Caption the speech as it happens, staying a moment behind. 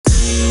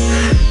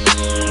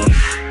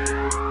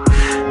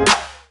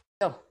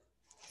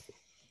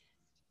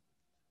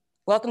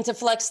Welcome to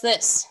Flex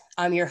This.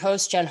 I'm your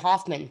host, Jen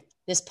Hoffman.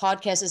 This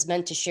podcast is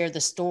meant to share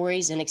the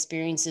stories and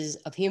experiences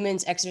of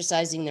humans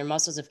exercising their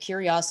muscles of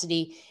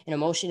curiosity and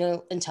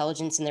emotional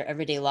intelligence in their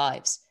everyday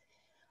lives.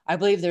 I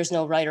believe there's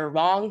no right or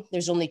wrong,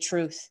 there's only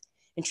truth.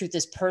 And truth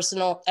is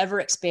personal,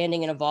 ever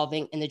expanding and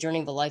evolving in the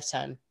journey of a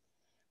lifetime.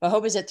 My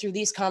hope is that through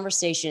these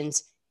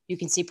conversations, you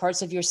can see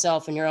parts of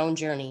yourself in your own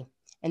journey,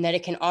 and that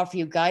it can offer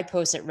you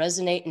guideposts that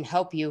resonate and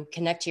help you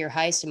connect to your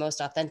highest and most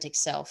authentic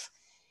self.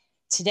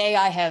 Today,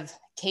 I have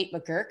Kate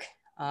McGurk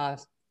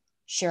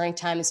sharing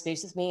time and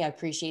space with me. I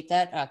appreciate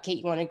that. Kate,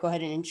 you want to go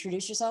ahead and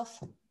introduce yourself?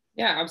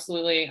 Yeah,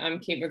 absolutely. I'm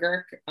Kate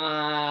McGurk.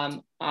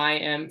 I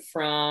am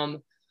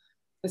from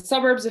the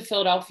suburbs of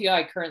Philadelphia.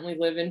 I currently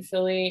live in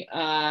Philly.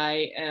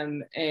 I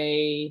am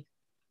a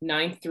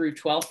 9th through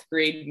 12th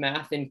grade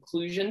math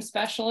inclusion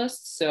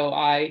specialist. So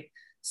I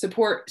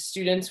support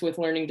students with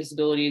learning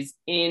disabilities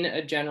in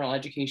a general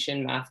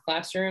education math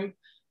classroom.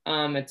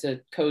 It's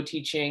a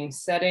co-teaching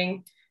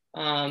setting.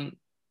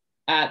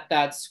 At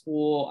that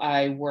school,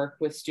 I work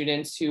with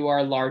students who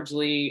are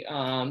largely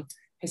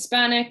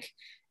Hispanic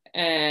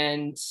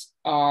and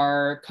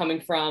are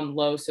coming from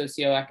low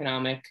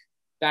socioeconomic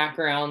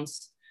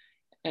backgrounds.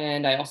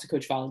 And I also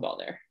coach volleyball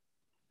there.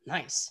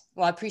 Nice.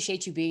 Well, I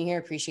appreciate you being here.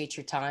 Appreciate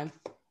your time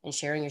and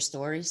sharing your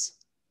stories.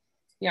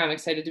 Yeah, I'm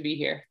excited to be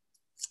here.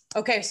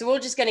 Okay, so we're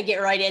just going to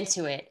get right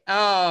into it.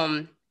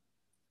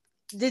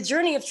 The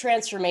journey of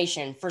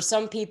transformation, for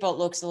some people, it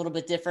looks a little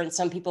bit different.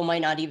 Some people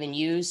might not even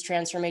use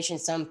transformation.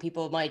 Some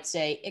people might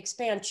say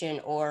expansion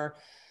or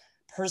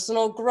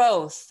personal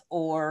growth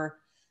or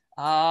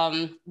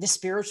the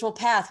spiritual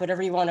path,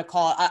 whatever you want to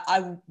call it.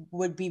 I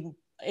would be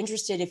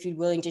interested if you're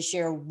willing to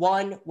share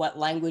what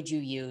language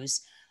you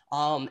use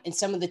and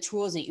some of the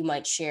tools that you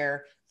might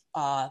share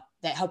that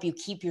help you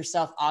keep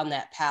yourself on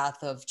that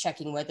path of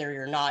checking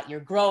whether or not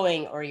you're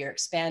growing or you're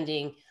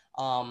expanding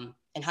and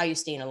how you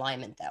stay in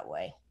alignment that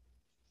way.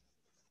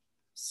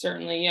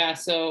 Certainly, yeah.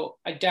 So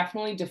I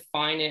definitely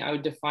define it. I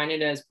would define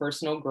it as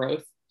personal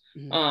growth.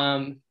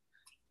 Mm-hmm.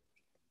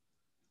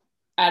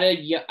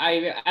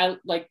 At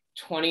like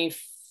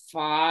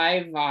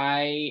 25,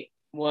 I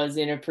was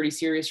in a pretty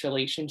serious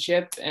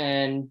relationship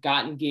and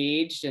got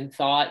engaged and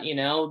thought,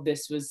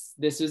 this was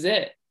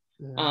it.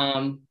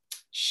 Yeah.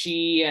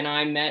 She and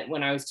I met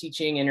when I was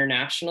teaching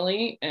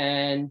internationally,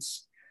 and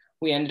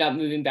we ended up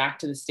moving back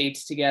to the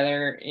States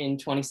together in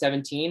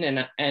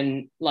 2017.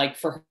 And like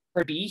for her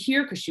to be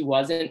here, because she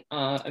wasn't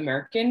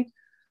American,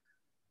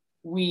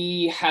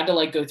 we had to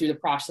like go through the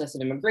process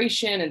of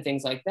immigration and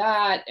things like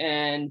that,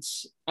 and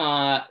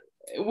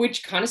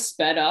which kind of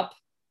sped up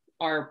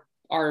our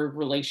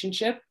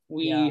relationship.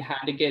 We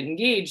had to get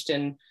engaged,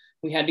 and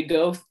we had to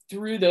go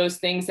through those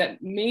things that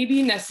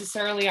maybe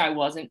necessarily I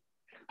wasn't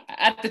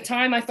at the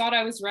time. I thought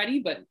I was ready,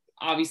 but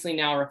obviously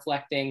now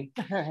reflecting,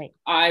 right,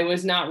 I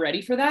was not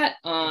ready for that.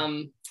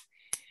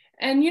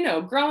 And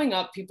growing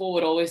up, people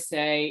would always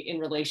say in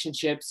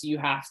relationships you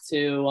have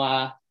to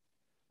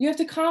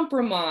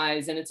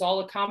compromise, and it's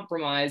all a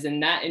compromise.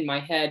 And that in my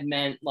head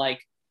meant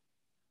like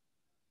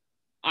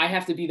I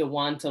have to be the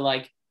one to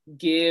like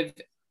give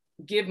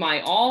my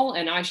all,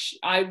 and I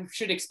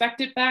should expect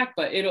it back,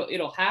 but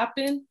it'll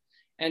happen.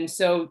 And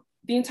so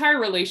the entire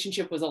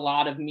relationship was a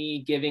lot of me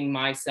giving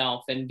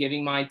myself and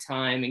giving my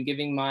time and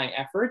giving my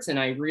efforts, and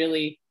I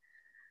really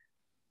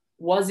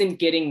wasn't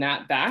getting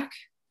that back.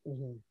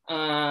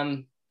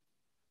 Mm-hmm.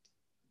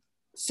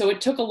 So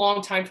it took a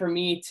long time for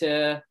me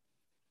to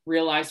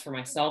realize for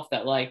myself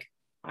that like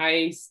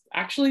I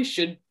actually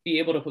should be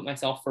able to put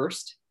myself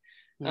first.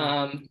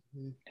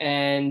 Mm-hmm.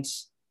 And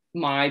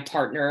my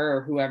partner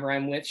or whoever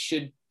I'm with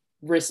should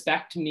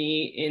respect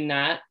me in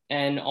that,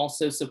 and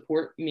also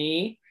support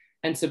me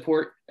and so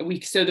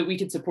that we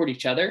can support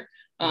each other.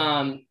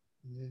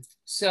 Mm-hmm.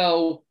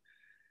 So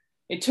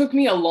it took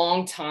me a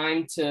long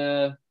time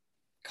to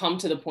come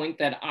to the point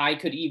that I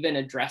could even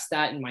address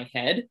that in my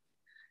head.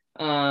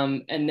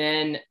 And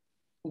then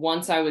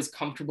once I was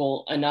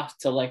comfortable enough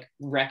to like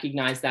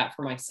recognize that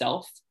for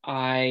myself,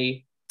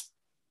 I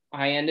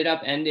ended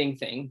up ending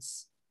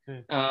things.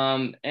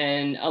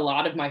 And a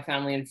lot of my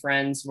family and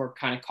friends were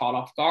kind of caught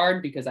off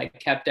guard because I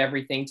kept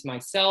everything to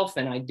myself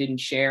and I didn't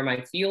share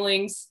my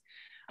feelings.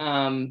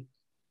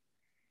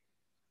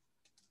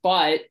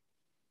 But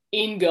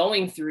in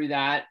going through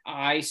that,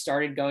 I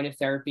started going to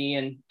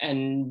therapy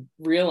and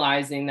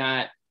realizing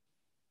that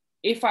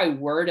if I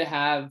were to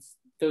have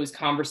those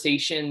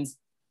conversations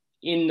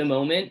in the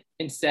moment,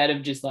 instead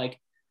of just like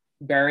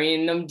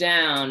burying them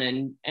down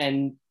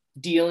and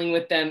dealing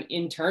with them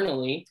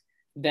internally,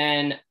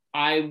 then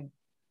I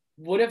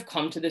would have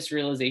come to this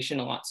realization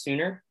a lot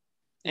sooner.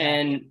 Yeah.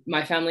 And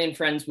my family and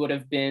friends would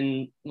have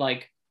been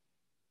like,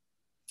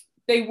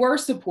 they were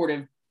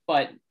supportive,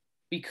 but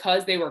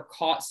because they were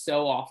caught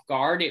so off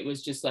guard, it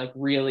was just like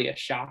really a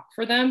shock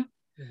for them.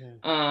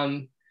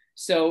 Mm-hmm.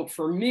 So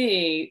for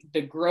me,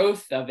 the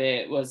growth of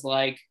it was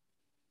like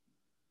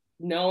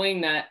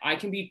knowing that I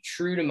can be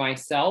true to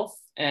myself,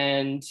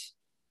 and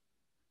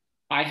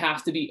I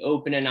have to be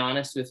open and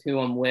honest with who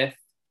I'm with.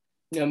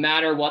 no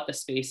matter what the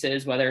space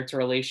is, whether it's a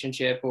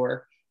relationship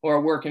or a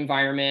work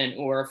environment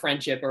or a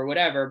friendship or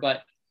whatever.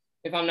 But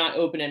if I'm not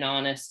open and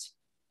honest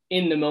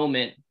in the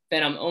moment,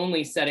 then I'm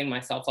only setting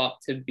myself up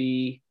to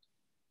be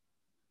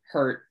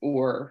hurt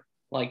or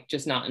like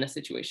just not in a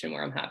situation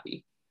where I'm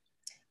happy.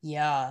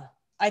 Yeah.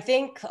 I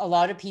think a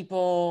lot of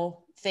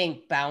people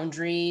think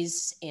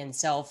boundaries and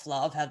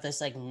self-love have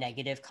this like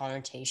negative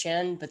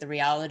connotation, but the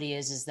reality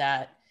is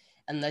that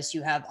unless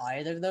you have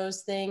either of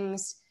those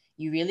things,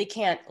 you really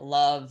can't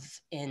love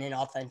in an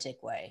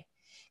authentic way.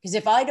 Because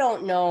if I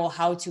don't know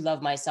how to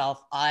love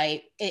myself,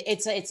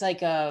 it's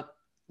like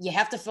you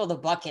have to fill the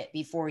bucket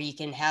before you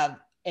can have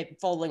it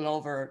falling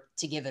over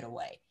to give it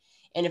away.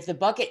 And if the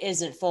bucket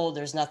isn't full,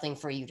 there's nothing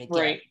for you to give.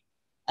 Right.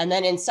 And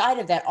then inside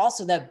of that,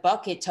 also that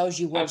bucket tells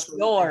you what's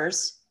Absolutely.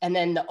 yours. And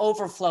then the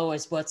overflow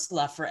is what's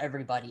left for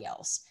everybody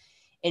else.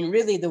 And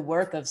really the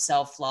work of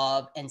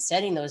self-love and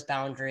setting those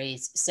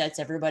boundaries sets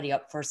everybody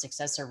up for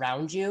success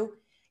around you.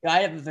 You know, I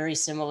have a very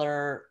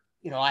similar,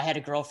 I had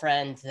a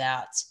girlfriend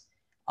that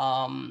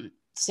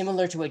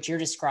similar to what you're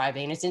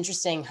describing. It's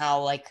interesting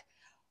how like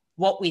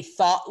what we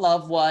thought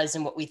love was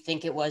and what we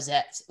think it was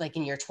at like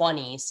in your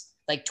 20s,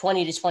 like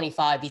 20 to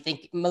 25, you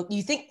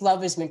think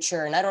love is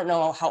mature. And I don't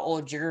know how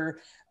old you're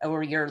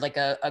like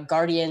a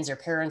guardians or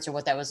parents or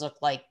what that was look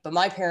like. But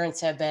my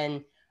parents have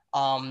been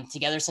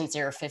together since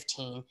they were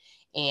 15.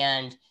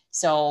 And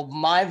so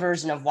my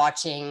version of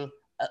watching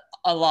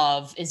a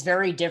love is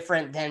very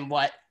different than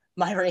what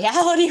my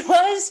reality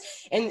was.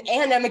 And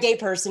I'm a gay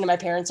person and my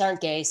parents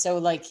aren't gay. So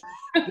like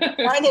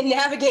trying to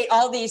navigate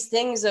all these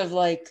things of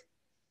like,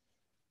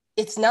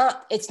 it's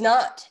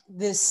not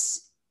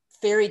this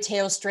fairy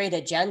tale straight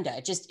agenda.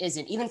 It just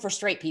isn't, even for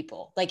straight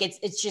people. Like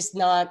it's just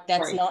not,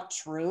 that's Right. not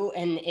true.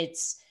 And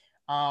it's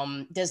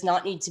does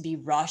not need to be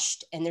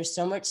rushed. And there's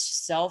so much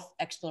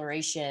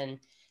self-exploration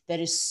that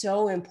is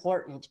so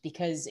important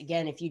because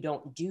again, if you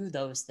don't do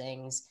those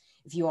things,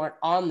 if you aren't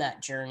on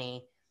that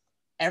journey,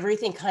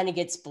 everything kind of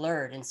gets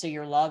blurred. And so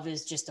your love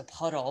is just a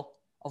puddle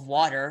of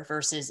water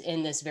versus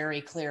in this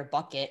very clear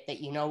bucket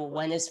that you know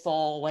when it's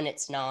full, when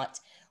it's not,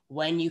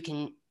 when you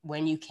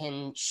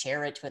can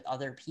share it with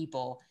other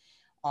people.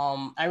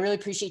 I really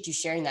appreciate you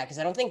sharing that because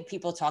I don't think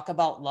people talk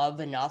about love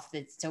enough.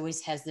 It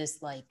always has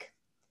this like,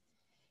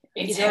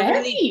 it's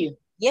heavy.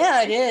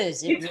 Yeah, it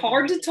is. It's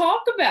hard to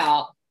talk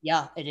about.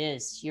 Yeah, it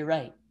is. You're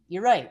right.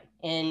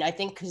 And I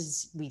think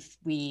because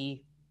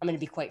I'm going to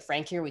be quite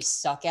frank here, we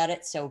suck at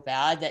it so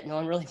bad that no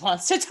one really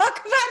wants to talk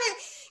about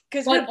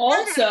it. But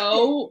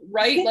also,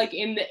 right, like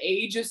in the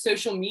age of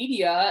social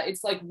media,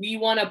 it's like we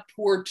want to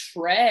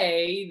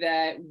portray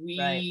that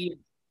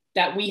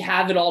we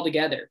have it all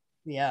together.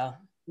 Yeah.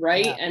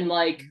 Right. Yeah. And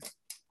like,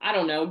 I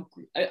don't know,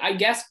 I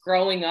guess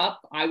growing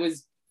up, I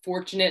was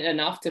fortunate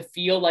enough to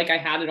feel like I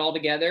had it all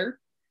together.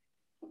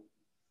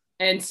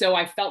 And so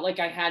I felt like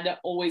I had to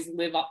always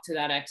live up to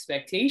that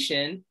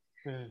expectation.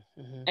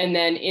 Mm-hmm. And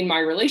then in my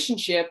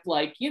relationship,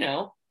 like,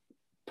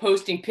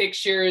 posting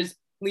pictures,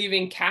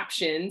 leaving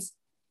captions,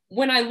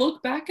 when I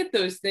look back at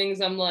those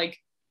things, I'm like,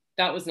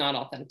 that was not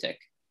authentic.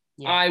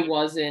 Yeah. I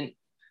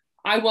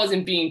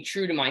wasn't being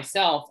true to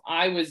myself.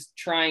 I was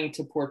trying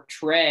to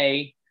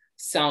portray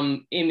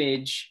some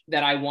image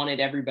that I wanted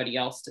everybody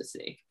else to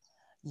see.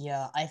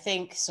 Yeah, I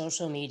think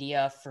social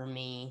media for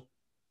me,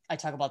 I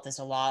talk about this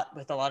a lot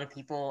with a lot of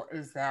people,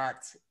 is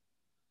that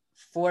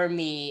for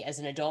me as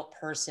an adult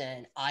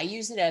person, I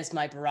use it as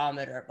my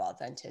barometer of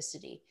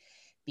authenticity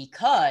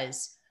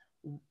because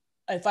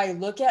if I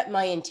look at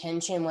my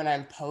intention when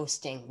I'm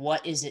posting,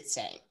 what is it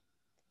saying?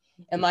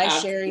 Am I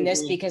sharing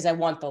this because I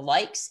want the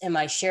likes? Am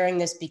I sharing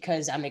this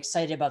because I'm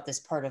excited about this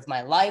part of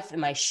my life?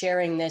 Am I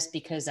sharing this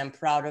because I'm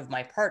proud of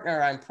my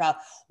partner? I'm proud.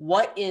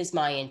 What is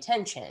my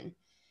intention?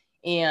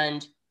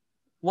 And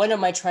what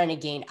am I trying to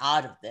gain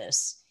out of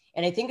this?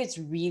 And I think it's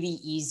really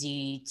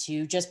easy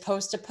to just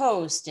post a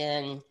post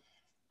and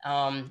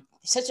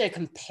such a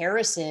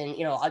comparison,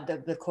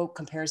 the quote,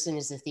 comparison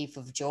is the thief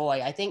of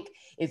joy. I think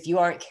if you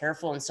aren't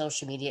careful in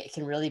social media, it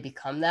can really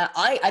become that.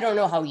 I don't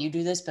know how you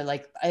do this, but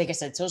like I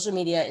said, social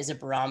media is a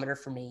barometer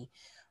for me.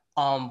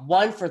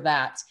 One for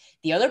that.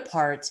 The other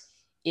part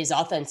is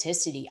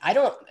authenticity. I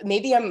don't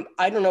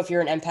know if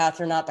you're an empath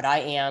or not, but I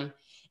am.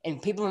 And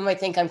people might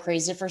think I'm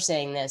crazy for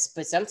saying this,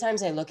 but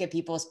sometimes I look at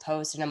people's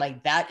posts and I'm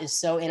like, that is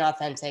so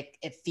inauthentic.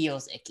 It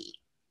feels icky.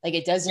 Like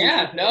it doesn't.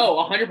 Yeah, no,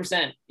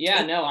 100%.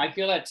 Yeah, no, I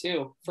feel that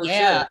too, for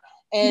sure.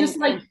 And just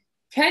like,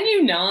 can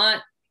you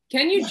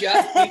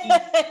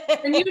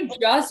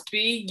just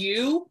be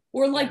you?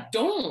 Or like,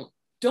 don't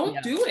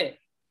do it.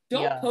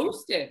 Don't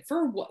post it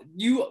for what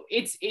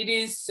it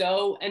is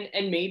so,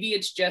 and maybe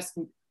it's just,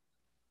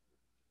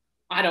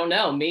 I don't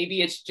know,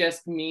 maybe it's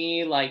just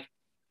me like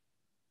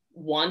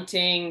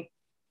wanting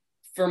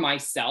for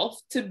myself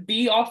to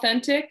be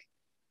authentic,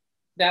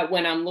 that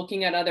when I'm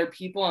looking at other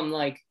people, I'm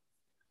like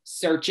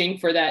searching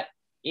for that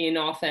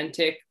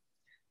inauthentic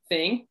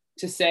thing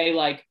to say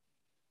like,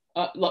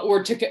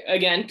 or to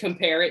again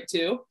compare it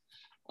to,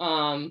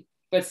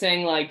 but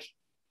saying like,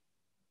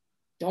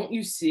 don't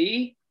you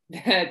see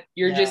that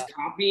you're Yeah. just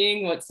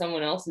copying what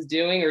someone else is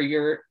doing, or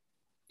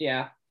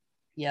yeah.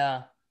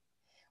 Yeah.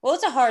 Well,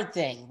 it's a hard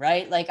thing,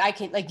 right? Like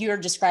like you were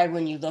described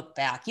when you look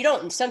back,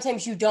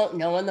 sometimes you don't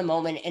know in the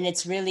moment. And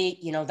it's really,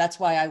 that's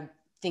why I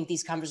think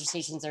these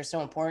conversations are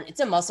so important. It's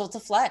a muscle to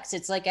flex.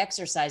 It's like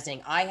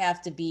exercising. I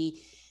have to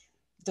be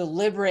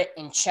deliberate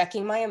in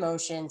checking my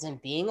emotions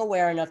and being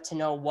aware enough to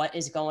know what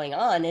is going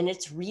on. And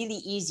it's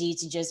really easy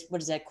to just,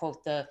 what is that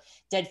quote? The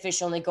dead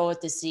fish only go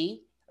with the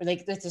sea, or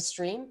like with the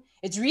stream.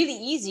 It's really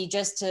easy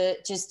just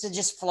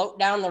float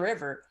down the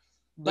river,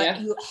 but Yeah.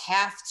 you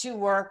have to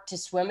work to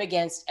swim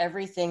against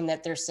everything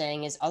that they're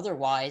saying is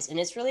otherwise. And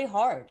it's really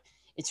hard.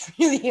 It's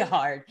really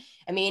hard.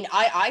 I mean,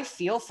 I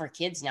feel for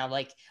kids now.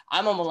 Like,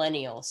 I'm a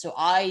millennial, so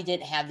I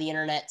didn't have the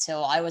internet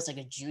till I was like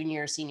a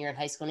junior, senior in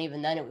high school. And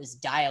even then it was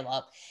dial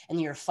up,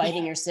 and you're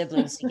fighting your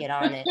siblings to get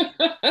on it.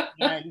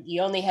 And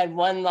you only had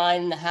one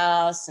line in the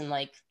house, and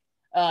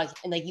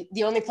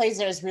the only place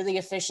that was really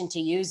efficient to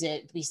use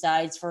it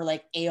besides for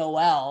like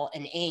AOL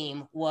and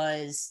AIM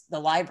was the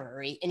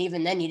library. And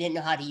even then you didn't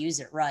know how to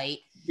use it right.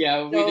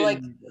 Yeah, we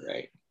didn't.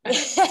 Right.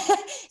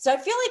 So I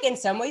feel like in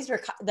some ways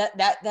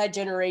that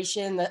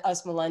generation,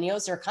 us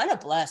millennials, are kind of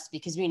blessed,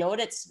 because we know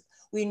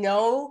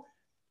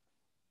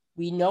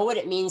what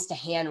it means to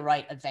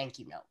handwrite a thank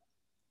you note.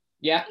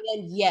 Yeah.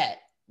 And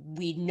yet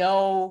we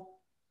don't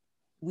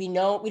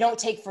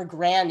take for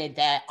granted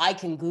that I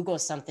can Google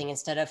something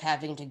instead of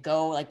having to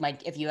go,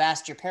 like, if you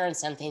asked your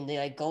parents something, they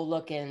like go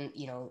look in,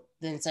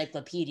 the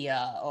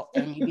encyclopedia,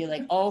 and you'd be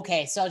like, oh,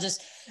 okay, so I'll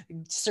just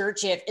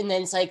search it in the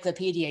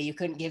encyclopedia. You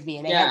couldn't give me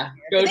an answer.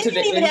 Go to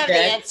the index, have the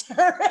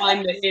answer.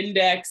 find the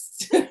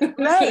index.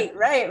 right.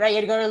 You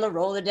had to go to the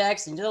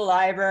Rolodex into the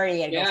library.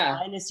 You had to go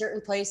find a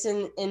certain place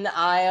in the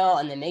aisle,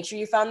 and then make sure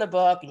you found the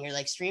book, and you're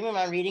like streaming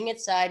around reading it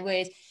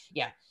sideways.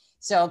 Yeah.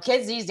 So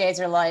kids these days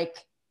are like,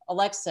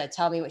 Alexa,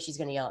 tell me what she's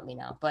going to yell at me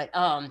now. But,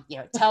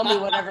 tell me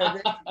whatever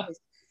this is.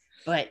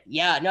 But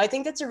yeah, no, I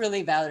think that's a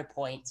really valid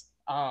point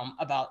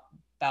about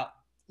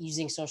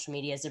using social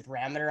media as a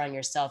parameter on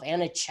yourself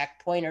and a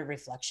checkpoint or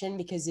reflection.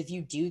 Because if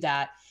you do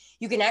that,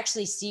 you can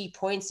actually see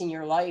points in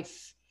your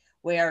life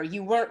where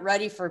you weren't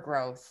ready for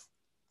growth.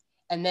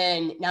 And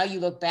then now you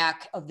look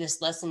back of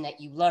this lesson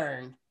that you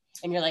learned,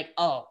 and you're like,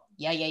 oh,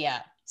 yeah.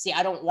 See,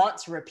 I don't want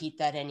to repeat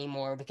that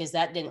anymore, because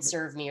that didn't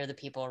serve me or the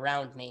people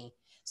around me.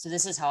 So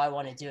this is how I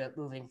want to do it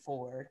moving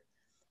forward.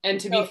 And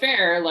to be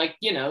fair, like,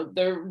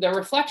 the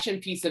reflection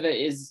piece of it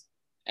is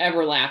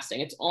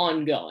everlasting. It's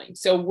ongoing.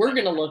 So we're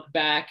going to look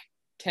back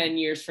 10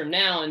 years from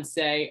now and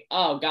say,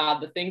 oh God,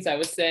 the things I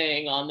was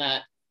saying on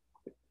that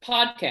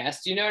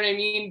podcast, you know what I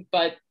mean?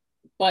 But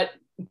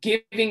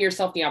giving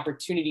yourself the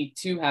opportunity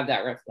to have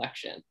that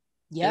reflection.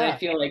 Yeah. And I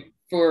feel like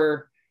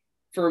for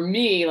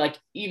me, like,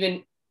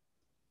 even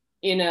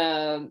in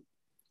a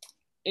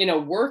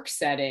work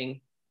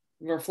setting,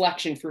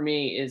 reflection for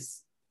me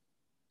is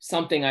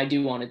something I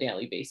do on a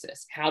daily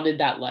basis. How did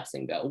that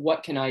lesson go?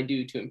 What can I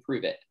do to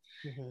improve it?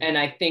 Mm-hmm. And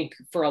I think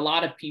for a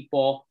lot of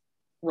people,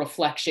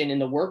 reflection in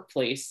the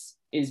workplace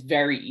is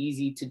very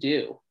easy to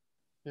do.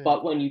 Mm-hmm.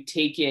 But when you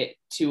take it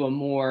to a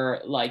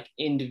more like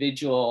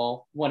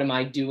individual, what am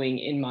I doing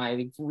in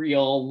my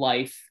real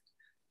life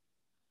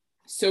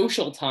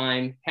social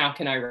time? How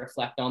can I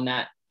reflect on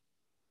that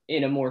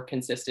in a more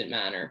consistent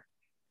manner?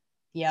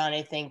 Yeah, and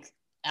I think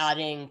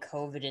adding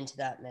COVID into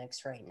that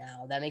mix right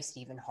now, that makes it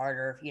even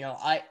harder.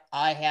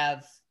 I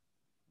have,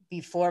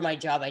 before my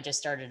job I just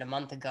started a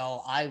month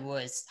ago, I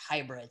was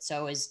hybrid. So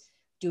I was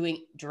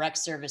doing direct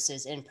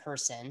services in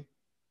person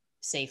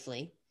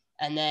safely,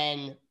 and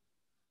then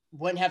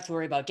wouldn't have to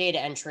worry about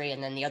data entry.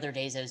 And then the other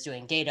days I was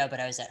doing data,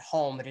 but I was at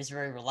home, but it was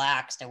very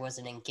relaxed. I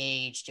wasn't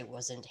engaged. It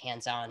wasn't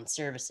hands-on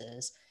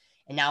services.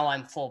 And now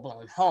I'm full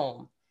blown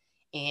home,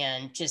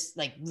 and just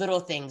like little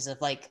things of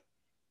like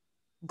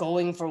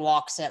going for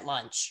walks at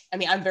lunch. I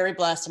mean, I'm very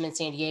blessed. I'm in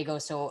San Diego,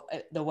 so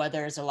the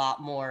weather is a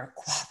lot more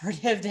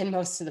cooperative than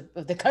most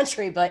of the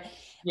country, but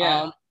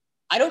I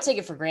don't take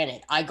it for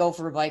granted. I go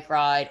for a bike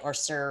ride or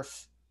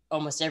surf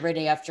almost every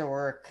day after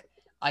work.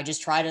 I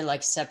just try to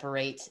like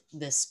separate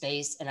this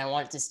space, and I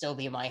want it to still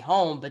be my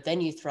home, but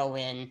then you throw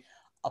in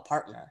a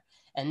partner,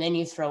 and then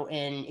you throw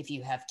in if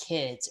you have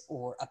kids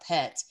or a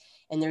pet,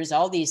 and there's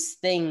all these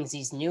things,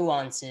 these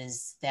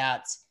nuances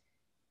that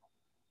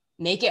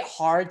make it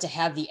hard to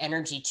have the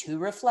energy to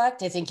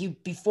reflect. I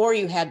think before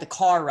you had the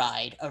car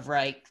ride of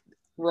right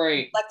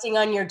reflecting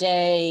on your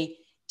day,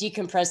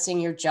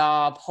 decompressing your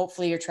job.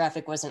 Hopefully your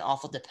traffic wasn't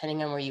awful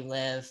depending on where you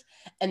live.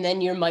 And then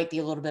you might be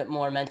a little bit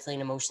more mentally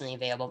and emotionally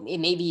available.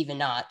 Maybe even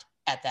not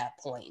at that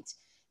point.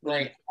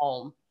 Right.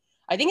 Home.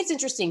 I think it's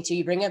interesting too.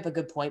 You bring up a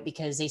good point,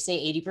 because they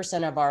say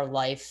 80% of our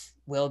life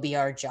will be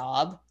our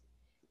job.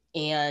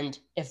 And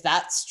if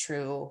that's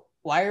true,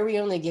 why are we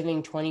only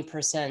giving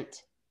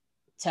 20%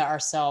 to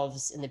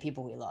ourselves and the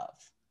people we love?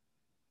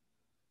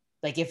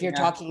 Like, if you're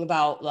talking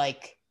about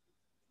like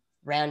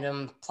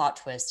random plot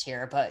twist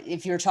here, but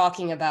if you're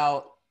talking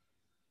about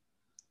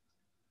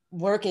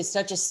work is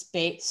such a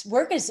space,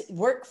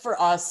 work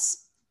for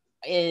us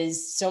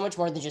is so much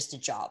more than just a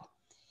job.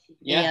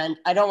 Yeah. And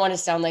I don't want to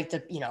sound like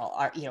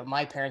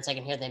my parents, I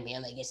can hear them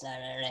being like, it's not,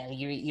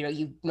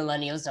 you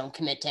millennials don't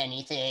commit to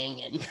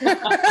anything. And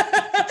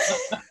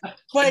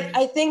but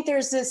I think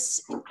there's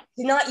this, to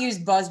not use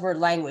buzzword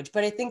language,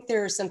 but I think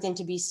there's something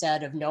to be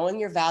said of knowing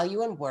your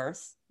value and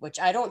worth, which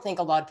I don't think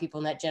a lot of people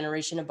in that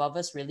generation above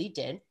us really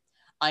did.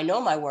 I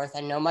know my worth,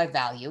 I know my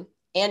value.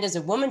 And as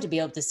a woman, to be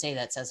able to say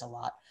that says a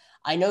lot.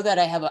 I know that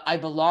I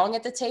belong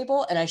at the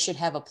table and I should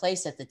have a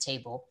place at the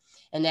table.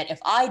 And that if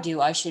I do,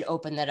 I should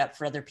open that up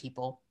for other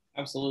people.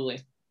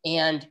 Absolutely.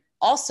 And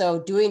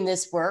also doing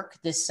this work,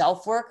 this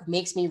self work,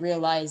 makes me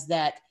realize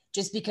that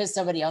just because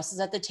somebody else is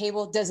at the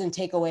table doesn't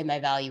take away my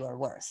value or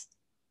worth.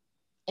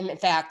 And in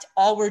fact,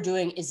 all we're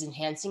doing is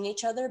enhancing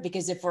each other,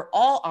 because if we're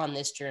all on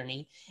this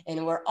journey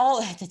and we're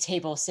all at the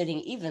table sitting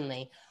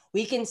evenly,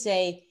 we can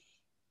say,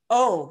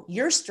 oh,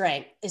 your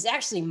strength is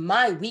actually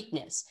my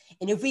weakness.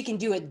 And if we can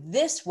do it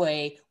this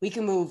way, we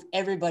can move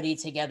everybody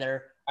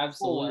together.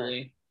 Absolutely.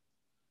 Forward.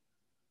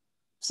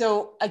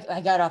 So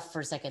I got off for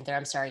a second there.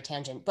 I'm sorry,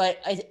 tangent.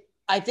 But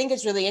I think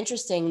it's really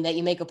interesting that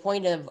you make a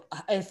point of,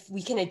 if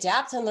we can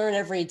adapt and learn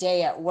every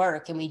day at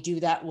work and we do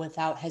that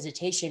without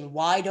hesitation,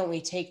 why don't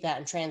we take that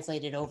and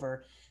translate it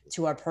over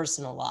to our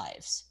personal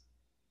lives?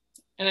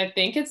 And I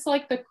think it's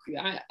like I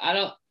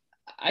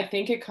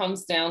think it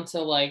comes down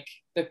to like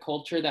the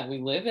culture that we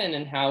live in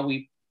and how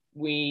I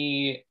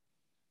mean,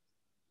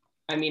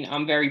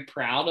 I'm very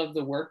proud of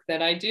the work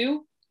that I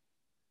do.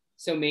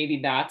 So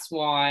maybe that's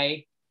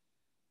why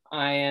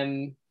I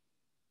am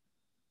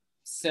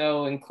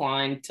so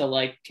inclined to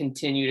like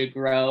continue to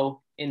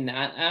grow in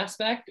that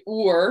aspect.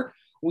 Or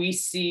we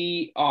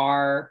see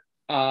our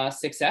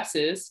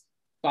successes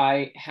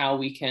by how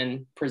we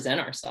can present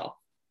ourselves.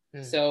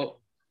 So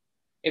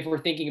if we're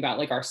thinking about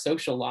like our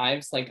social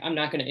lives, like I'm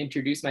not going to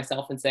introduce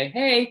myself and say,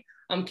 hey,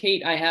 I'm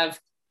Kate, I have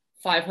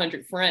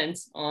 500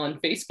 friends on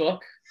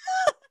Facebook.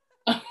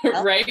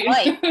 Well, right? You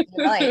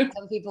might.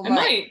 Some people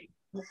might.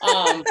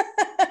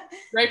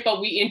 Right,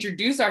 but we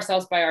introduce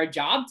ourselves by our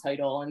job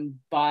title and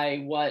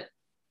by what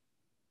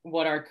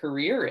our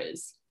career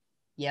is.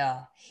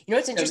 Yeah. You know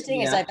what's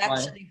interesting is I've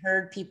actually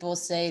heard people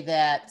say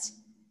that,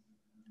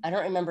 I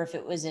don't remember if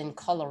it was in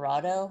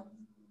Colorado.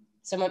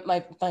 Some of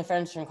my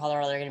friends from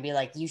Colorado are going to be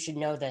like, you should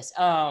know this.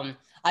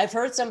 I've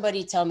heard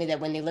somebody tell me that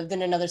when they lived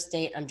in another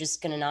state, I'm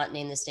just going to not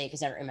name the state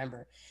because I don't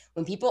remember.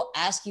 When people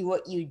ask you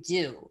what you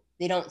do,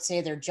 they don't say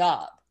their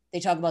job.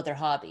 They talk about their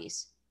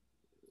hobbies.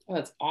 Oh,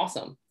 that's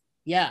awesome.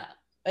 Yeah.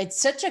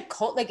 It's such a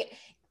cult, like,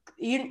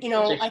 you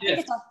know, I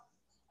think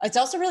it's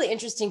also really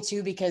interesting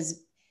too,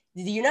 because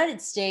the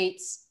United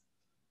States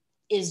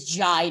is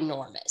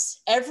ginormous.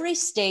 Every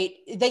state,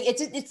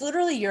 it's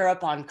literally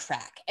Europe on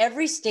crack.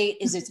 Every state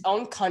is its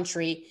own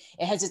country.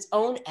 It has its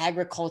own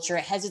agriculture.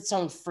 It has its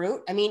own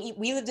fruit. I mean,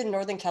 we lived in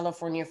Northern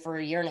California for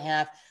a year and a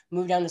half,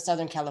 moved down to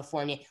Southern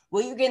California.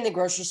 What you get in the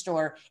grocery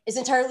store is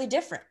entirely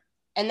different.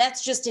 And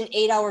that's just an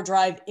 8-hour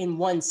drive in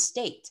one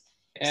state.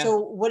 Yeah. So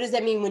what does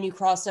that mean when you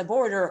cross a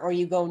border or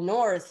you go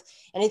north?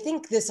 And I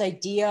think this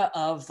idea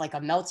of like a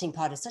melting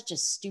pot is such a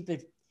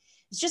stupid,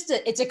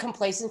 it's a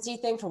complacency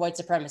thing for white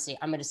supremacy.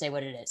 I'm going to say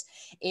what it is.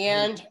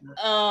 And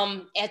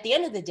at the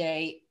end of the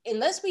day,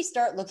 unless we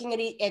start looking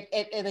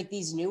at like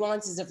these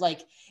nuances of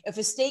like, if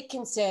a state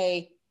can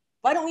say,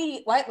 what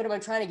am I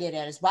trying to get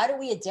at is, why don't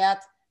we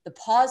adapt the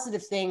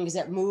positive things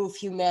that move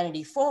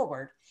humanity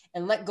forward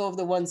and let go of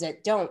the ones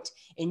that don't,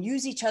 and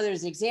use each other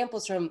as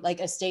examples from like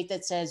a state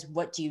that says,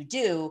 what do you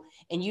do?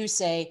 And you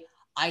say,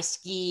 I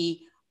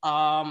ski,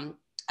 I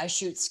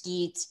shoot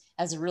skeet,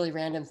 as a really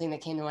random thing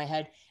that came to my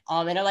head.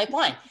 And I like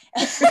wine.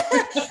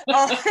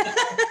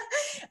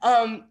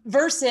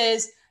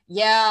 Versus,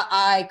 yeah,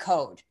 I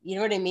code. You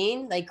know what I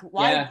mean? Like,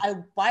 why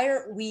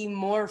aren't we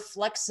more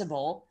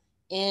flexible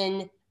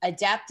in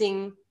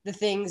adapting the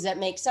things that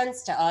make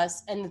sense to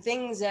us, and the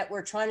things that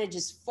we're trying to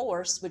just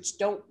force, which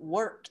don't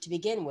work to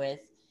begin with?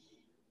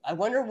 I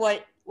wonder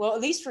well, at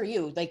least for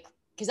you, like,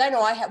 because I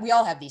know we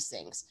all have these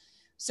things.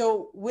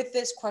 So with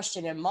this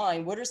question in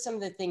mind, what are some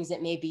of the things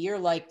that maybe you're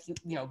like,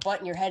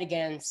 butting your head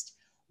against?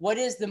 What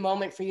is the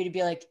moment for you to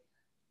be like,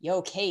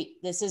 yo,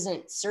 Kate, this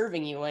isn't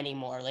serving you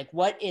anymore? Like,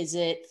 what is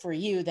it for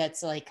you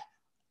that's like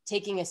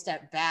taking a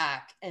step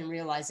back and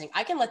realizing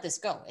I can let this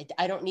go?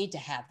 I don't need to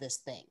have this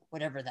thing,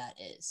 whatever that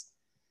is.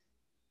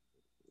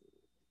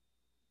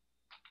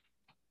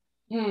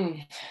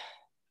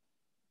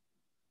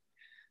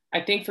 I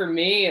think for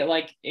me,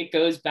 like, it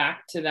goes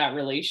back to that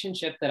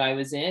relationship that I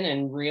was in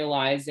and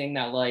realizing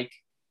that, like,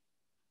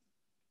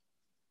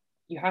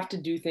 you have to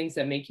do things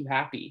that make you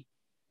happy.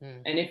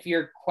 And if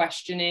you're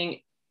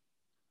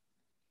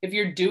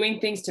doing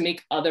things to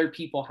make other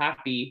people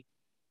happy,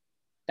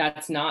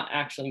 that's not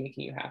actually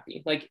making you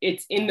happy. Like,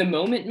 it's in the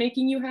moment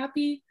making you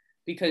happy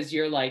because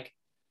you're like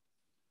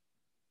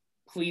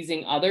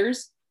pleasing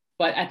others.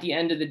 But at the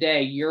end of the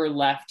day, you're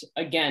left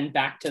again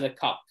back to the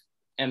cup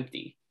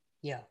empty.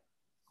 Yeah.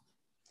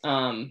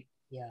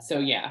 So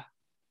yeah,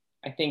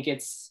 I think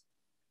it's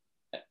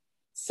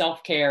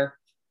self-care,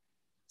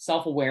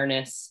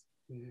 self-awareness,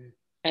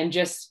 and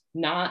just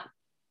not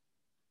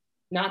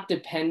not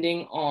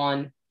depending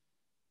on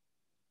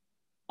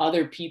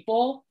other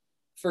people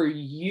for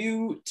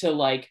you to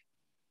like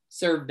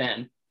serve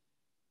them.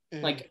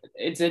 Like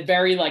it's a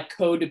very like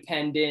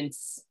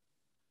codependence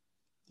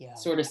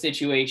sort of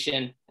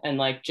situation, and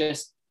like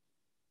just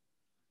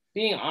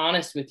being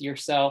honest with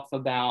yourself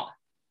about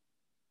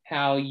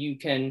how you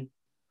can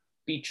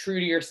be true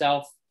to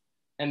yourself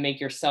and make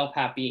yourself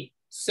happy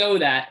so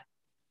that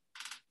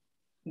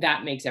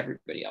that makes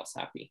everybody else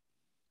happy.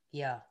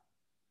 Yeah,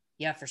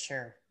 for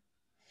sure.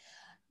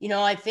 You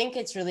know, I think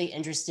it's really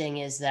interesting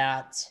is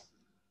that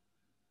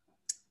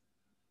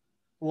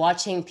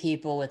watching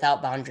people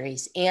without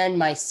boundaries, and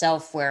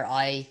myself where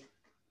I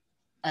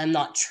am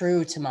not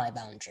true to my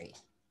boundary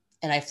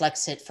and I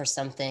flex it for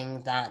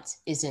something that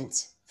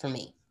isn't for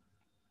me.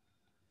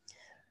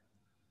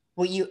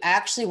 What you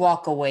actually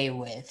walk away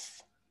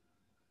with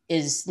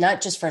is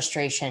not just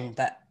frustration,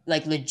 but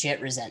like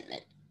legit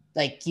resentment.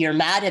 Like you're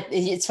mad at,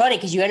 it's funny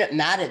because you end up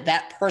mad at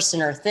that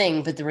person or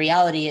thing, but the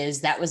reality is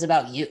that was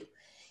about you.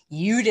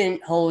 You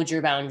didn't hold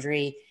your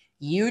boundary.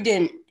 You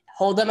didn't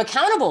hold them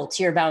accountable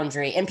to your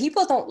boundary. And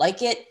people don't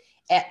like it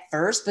at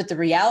first, but the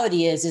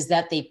reality is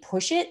that they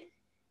push it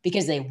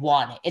because they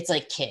want it. It's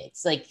like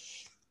kids, like,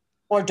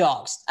 or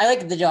dogs. I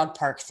like the dog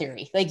park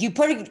theory. Like you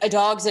put a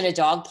dogs in a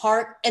dog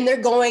park and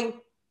they're going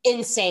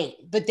insane,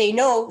 but they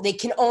know they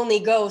can only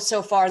go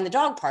so far in the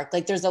dog park.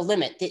 Like there's a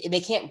limit.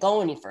 They can't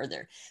go any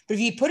further. But if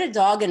you put a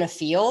dog in a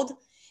field,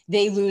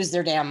 they lose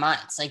their damn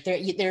minds. Like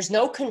there's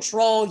no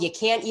control. You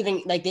can't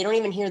even, like, they don't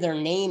even hear their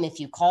name if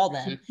you call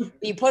them.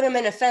 You put them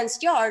in a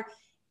fenced yard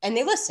and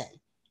they listen.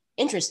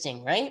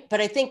 Interesting, right? But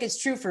I think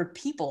it's true for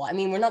people. I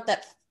mean,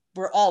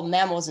 we're all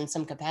mammals in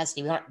some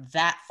capacity. We aren't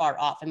that far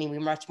off. I mean, we're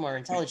much more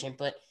intelligent,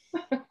 but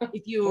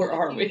if you, or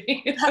are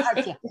we?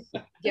 Yeah,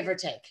 give or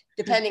take,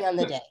 depending on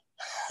the day.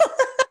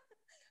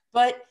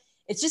 But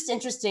it's just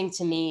interesting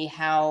to me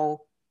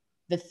how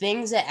the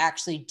things that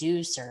actually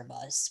do serve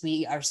us,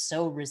 we are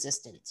so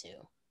resistant to.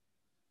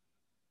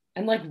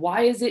 And like,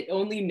 why is it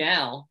only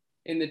now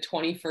in the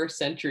 21st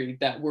century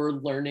that we're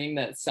learning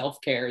that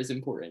self-care is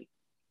important?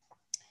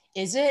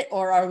 Is it,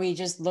 or are we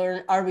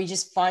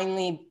just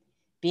finally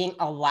being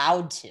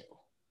allowed to?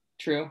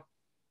 True.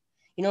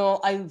 You know,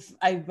 I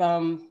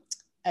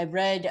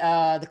read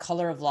The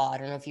Color of Law. I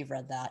don't know if you've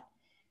read that.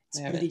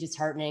 It's really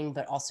disheartening,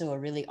 but also a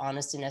really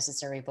honest and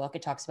necessary book.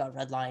 It talks about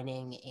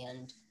redlining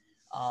and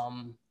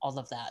all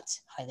of that.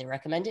 Highly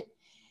recommend it.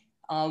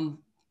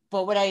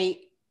 But what I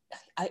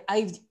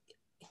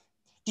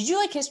did you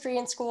like history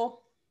in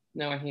school?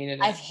 No, I hated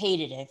it. I've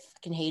hated it.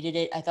 Fucking hated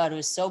it. I thought it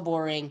was so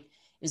boring.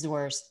 It was the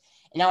worst.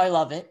 And now I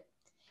love it.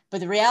 But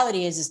the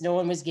reality is no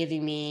one was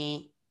giving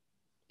me,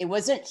 it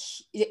wasn't,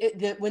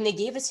 when they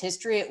gave us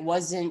history, it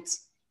wasn't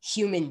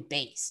human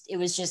based. It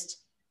was just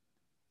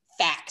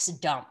facts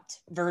dumped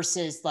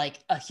versus like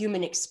a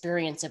human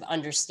experience of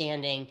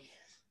understanding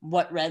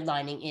what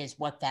redlining is,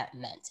 what that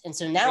meant. And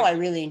so now I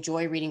really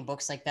enjoy reading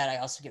books like that. I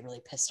also get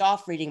really pissed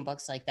off reading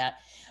books like that.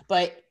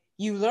 But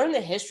you learn the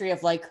history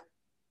of, like,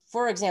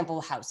 for example,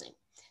 housing.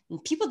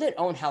 People didn't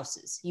own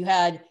houses. You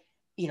had,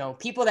 you know,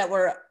 people that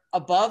were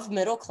above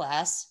middle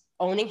class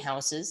owning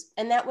houses,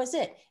 and that was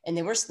it. And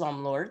they were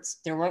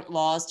slumlords. There weren't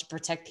laws to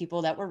protect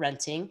people that were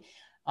renting.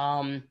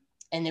 And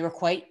they were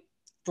quite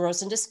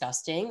gross and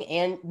disgusting.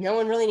 And no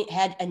one really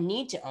had a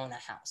need to own a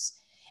house.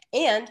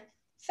 And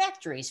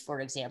factories,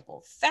 for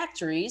example,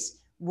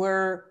 factories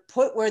were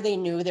put where they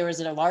knew there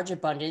was a large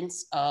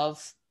abundance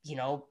of, you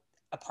know,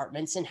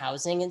 apartments and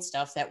housing and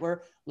stuff that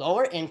were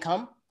lower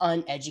income,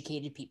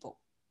 uneducated people.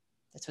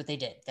 That's what they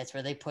did. That's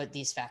where they put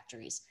these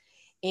factories.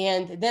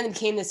 And then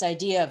came this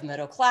idea of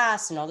middle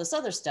class and all this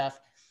other stuff.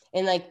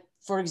 And like,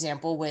 for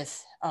example,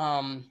 with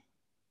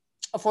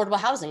affordable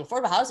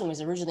housing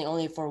was originally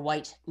only for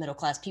white middle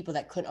class people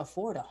that couldn't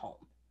afford a home.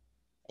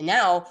 And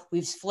now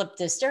we've flipped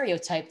the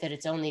stereotype that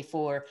it's only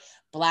for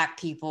Black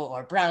people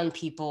or brown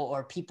people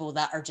or people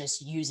that are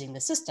just using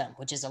the system,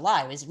 which is a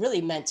lie. It was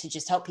really meant to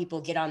just help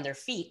people get on their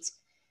feet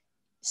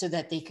so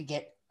that they could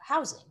get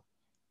housing.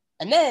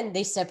 And then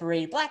they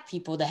separated Black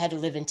people that had to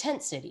live in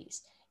tent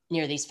cities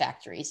near these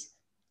factories.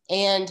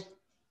 And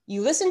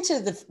you listen to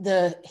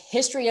the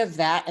history of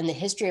that and the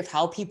history of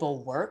how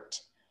people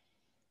worked,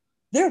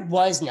 there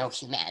was no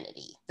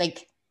humanity.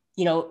 Like,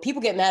 you know,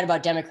 people get mad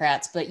about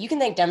Democrats, but you can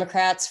thank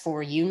Democrats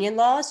for union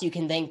laws. You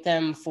can thank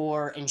them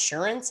for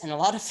insurance and a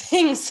lot of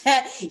things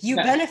that you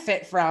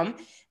benefit from,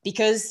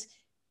 because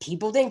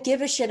people didn't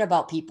give a shit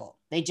about people.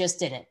 They just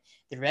didn't.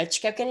 The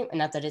rich kept getting,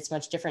 not that it's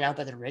much different now,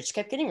 but the rich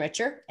kept getting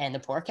richer and the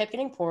poor kept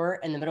getting poorer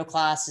and the middle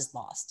class is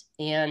lost.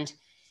 And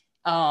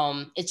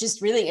it's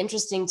just really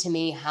interesting to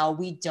me how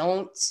we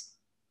don't.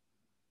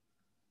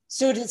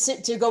 So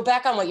to go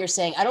back on what you're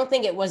saying, I don't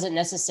think it wasn't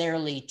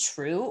necessarily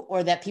true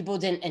or that people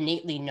didn't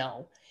innately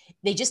know.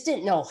 They just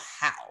didn't know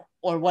how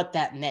or what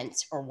that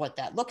meant or what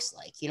that looks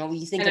like. You know,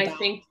 you think and about. I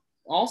think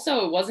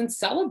also it wasn't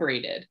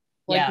celebrated.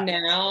 Like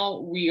now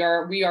we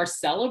are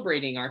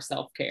celebrating our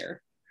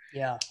self-care.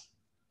 Yeah.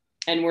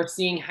 And we're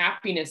seeing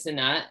happiness in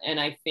that. And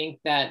I think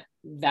that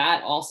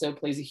also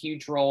plays a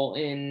huge role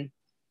in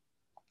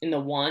in the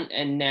want,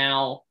 and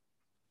now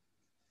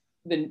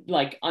the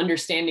like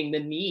understanding the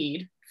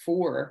need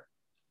for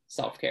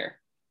self-care.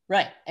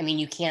 Right. I mean,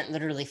 you can't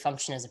literally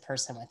function as a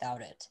person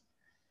without it.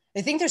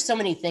 I think there's so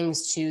many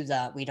things too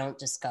that we don't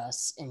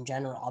discuss in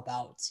general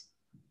about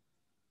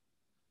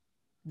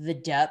the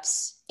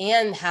depths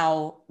and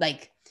how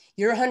like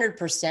your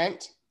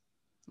 100%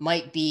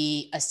 might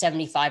be a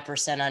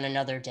 75% on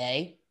another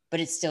day, but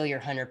it's still your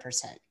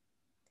 100%.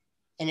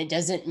 And it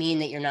doesn't mean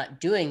that you're not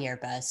doing your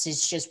best.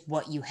 It's just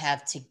what you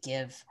have to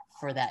give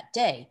for that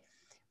day.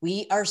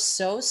 We are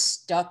so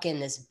stuck in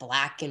this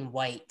black and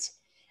white.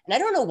 And I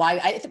don't know why.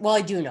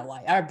 I do know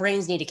why. Our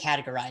brains need to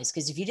categorize,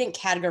 because if you didn't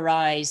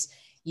categorize,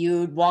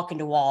 you'd walk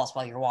into walls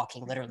while you're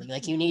walking, literally.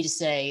 Like you need to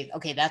say,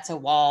 okay, that's a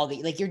wall.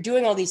 Like you're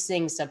doing all these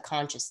things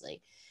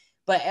subconsciously.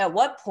 But at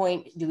what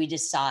point do we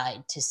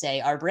decide to say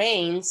our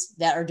brains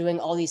that are doing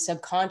all these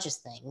subconscious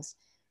things,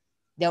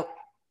 that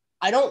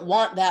I don't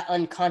want that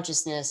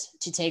unconsciousness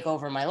to take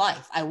over my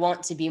life. I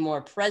want to be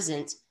more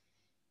present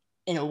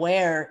and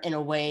aware in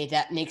a way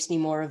that makes me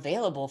more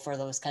available for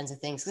those kinds of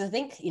things. Because I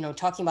think,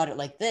 talking about it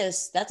like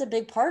this, that's a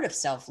big part of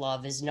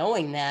self-love, is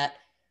knowing that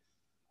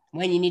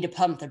when you need to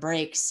pump the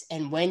brakes,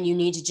 and when you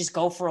need to just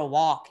go for a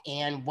walk,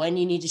 and when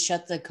you need to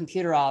shut the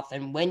computer off,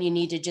 and when you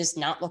need to just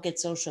not look at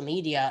social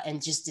media,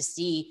 and just to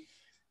see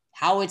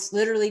how it's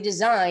literally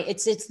designed.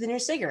 It's the new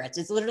cigarettes.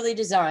 It's literally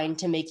designed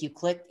to make you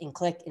click and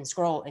click and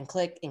scroll and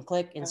click and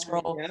click and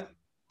scroll. Yeah.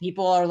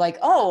 People are like,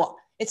 oh,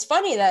 it's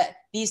funny that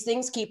these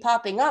things keep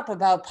popping up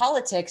about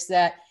politics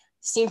that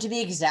seem to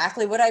be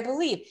exactly what I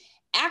believe.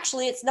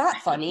 Actually, it's not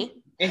funny.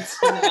 It's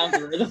an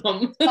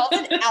algorithm. It's called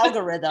an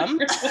algorithm.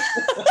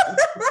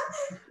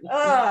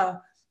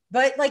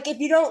 But like, if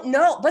you don't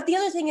know, but the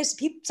other thing is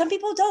some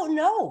people don't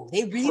know.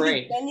 They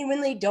really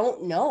genuinely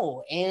don't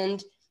know.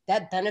 And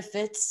that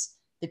benefits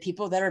the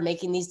people that are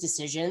making these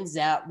decisions,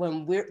 that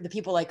when we're the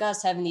people like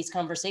us having these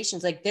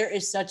conversations, like there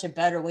is such a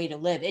better way to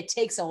live. It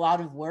takes a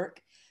lot of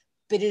work,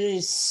 but it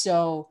is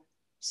so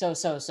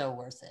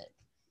worth it.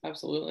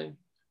 Absolutely.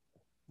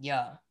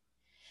 Yeah.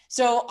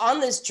 So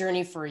on this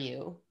journey for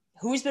you,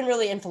 who's been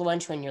really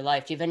influential in your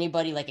life? Do you have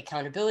anybody like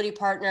accountability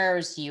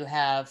partners? Do you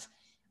have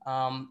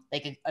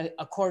like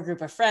a core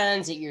group of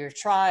friends at your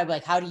tribe?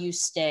 Like, how do you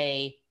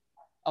stay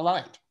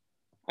aligned?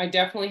 I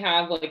definitely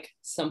have like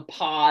some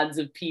pods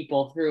of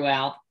people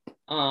throughout.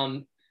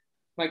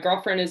 My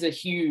girlfriend is a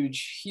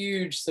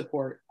huge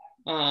support.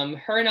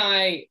 Her and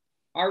I,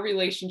 our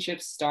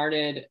relationship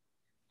started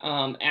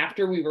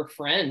after we were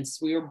friends.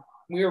 We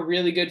were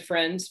really good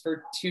friends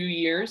for 2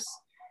 years,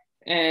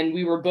 and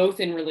we were both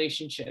in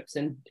relationships,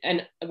 and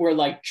we're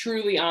like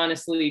truly,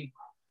 honestly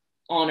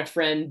on a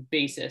friend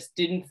basis.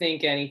 Didn't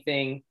think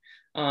anything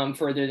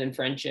further than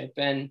friendship.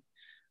 And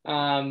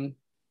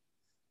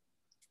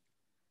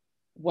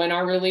when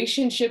our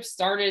relationship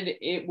started,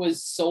 it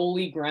was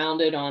solely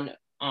grounded on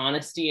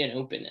honesty and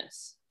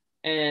openness.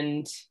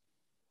 And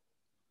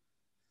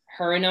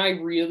her and I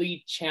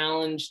really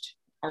challenged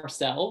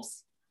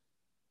ourselves.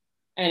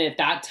 And at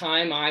that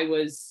time, I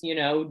was,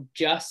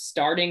 just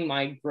starting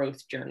my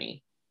growth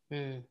journey.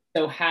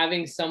 So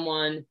having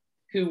someone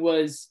who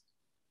was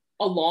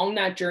along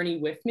that journey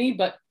with me,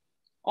 but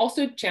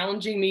also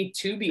challenging me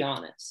to be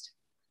honest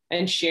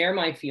and share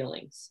my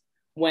feelings.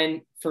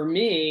 When for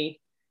me,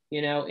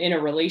 in a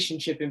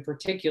relationship in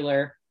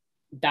particular,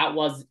 that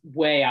was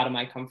way out of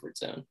my comfort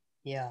zone.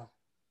 Yeah.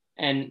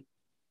 And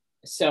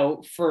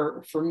so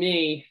for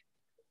me,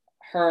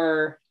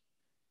 her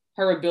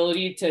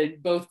ability to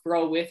both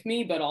grow with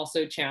me, but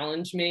also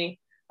challenge me,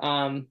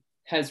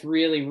 has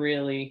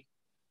really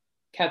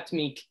kept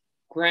me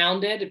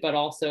grounded, but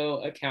also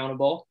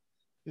accountable.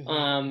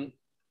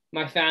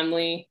 My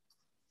family,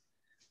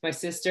 my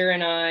sister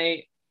and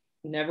I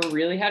never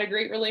really had a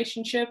great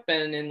relationship.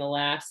 And in the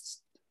last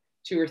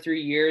 2 or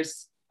 3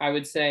 years, I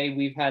would say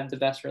we've had the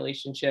best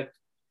relationship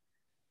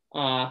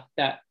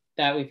that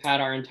we've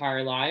had our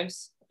entire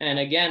lives. And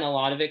again, a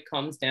lot of it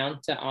comes down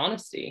to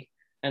honesty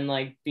and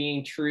like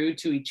being true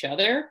to each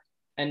other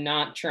and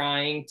not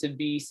trying to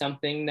be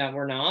something that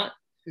we're not.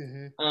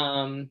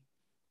 And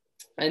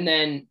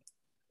then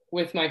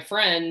with my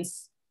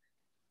friends,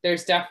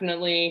 there's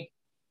definitely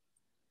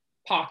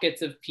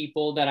pockets of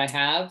people that I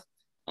have.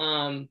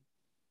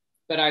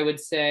 But I would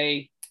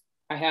say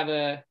I have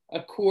a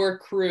core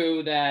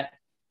crew that,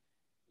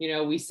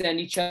 we send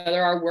each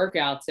other our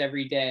workouts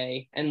every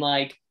day, and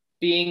like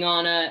being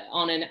on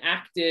an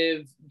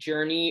active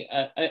journey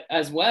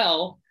as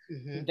well.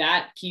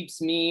 That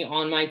keeps me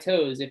on my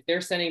toes. If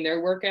they're sending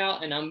their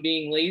workout and I'm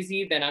being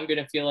lazy, then I'm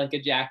going to feel like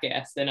a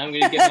jackass. Then I'm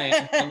going to get my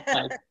ass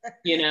on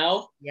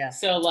life, Yeah.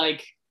 So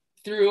like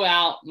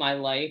throughout my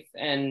life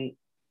and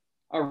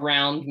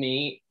around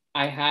me,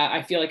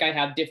 I feel like I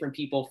have different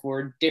people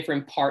for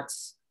different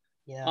parts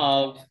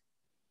of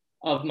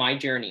my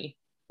journey,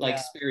 like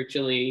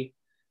spiritually,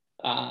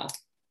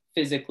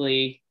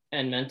 physically,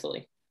 and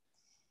mentally.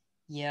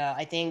 Yeah,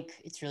 I think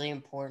it's really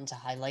important to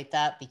highlight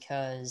that,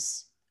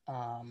 because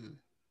it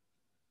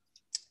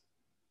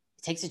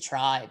takes a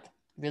tribe, it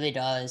really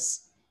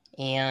does.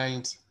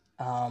 And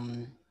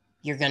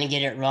you're going to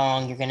get it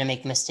wrong. You're going to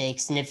make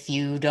mistakes. And if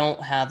you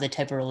don't have the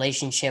type of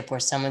relationship where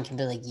someone can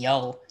be like,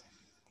 yo,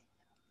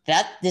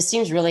 this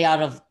seems really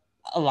out of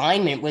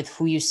alignment with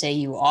who you say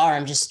you are.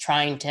 I'm just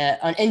trying to,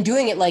 and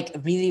doing it like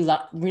really,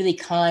 really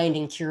kind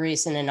and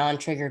curious in a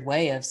non-triggered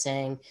way of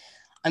saying,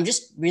 I'm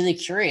just really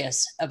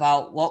curious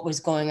about what was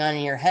going on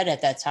in your head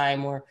at that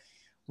time, or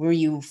were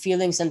you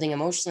feeling something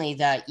emotionally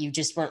that you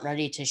just weren't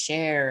ready to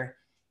share?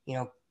 You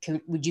know,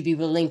 would you be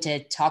willing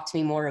to talk to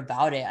me more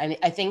about it? I mean,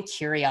 I think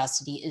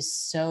curiosity is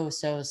so,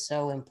 so,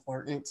 so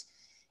important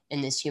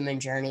in this human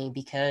journey,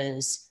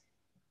 because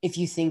if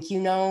you think you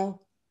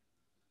know,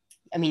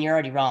 I mean, you're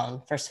already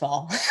wrong, first of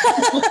all.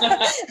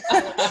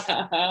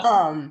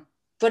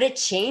 But it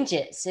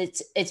changes.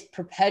 It's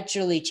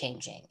perpetually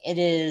changing. It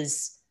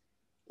is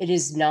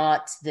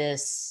not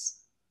this,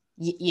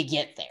 you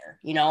get there.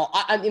 You know,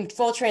 I'm in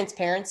full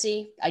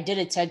transparency. I did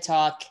a TED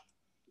Talk,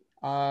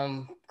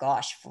 4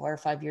 or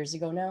 5 years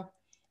ago now,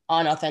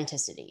 on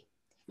authenticity.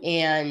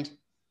 And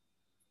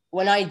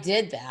when I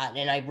did that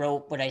and I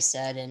wrote what I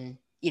said, and,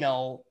 you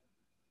know,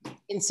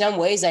 in some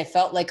ways I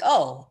felt like,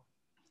 oh,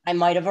 I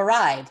might have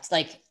arrived,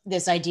 like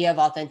this idea of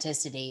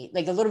authenticity.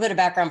 Like a little bit of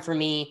background for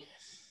me.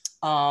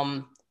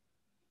 I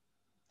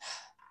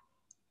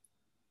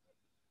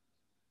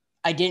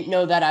didn't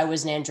know that I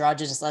was an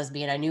androgynous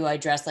lesbian. I knew I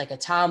dressed like a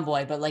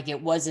tomboy, but like,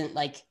 it wasn't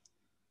like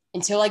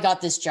until I got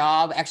this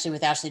job actually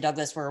with Ashley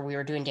Douglas, where we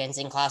were doing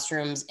dancing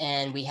classrooms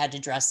and we had to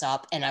dress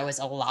up and I was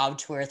allowed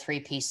to wear a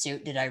 3-piece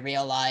suit, did I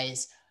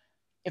realize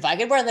if I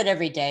could wear that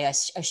every day, I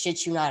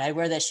shit you not, I'd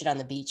wear that shit on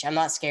the beach. I'm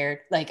not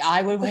scared. Like,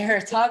 I would wear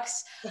a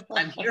tux.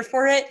 I'm here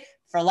for it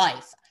for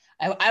life.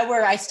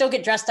 I still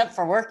get dressed up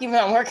for work, even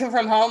though I'm working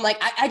from home.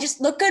 Like, I just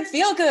look good,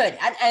 feel good.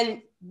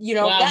 And you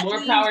know, wow,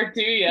 more power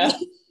to you.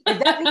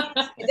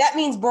 if that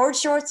means board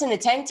shorts and a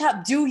tank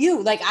top, do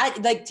you.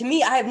 To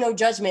me, I have no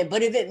judgment,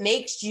 but if it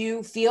makes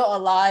you feel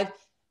alive,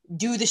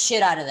 do the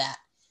shit out of that.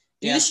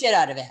 Do the shit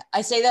out of it.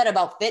 I say that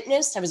about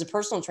fitness. I was a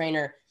personal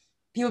trainer.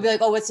 People be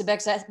like, oh, what's the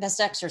best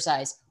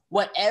exercise?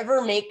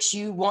 Whatever makes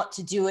you want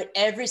to do it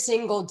every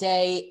single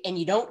day and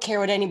you don't care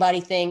what anybody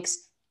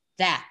thinks,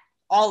 that,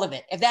 all of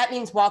it. If that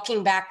means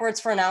walking backwards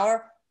for an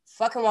hour,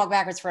 fucking walk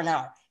backwards for an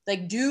hour.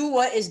 Like, do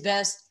what is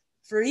best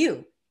for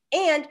you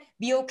and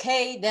be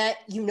okay that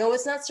you know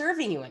it's not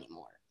serving you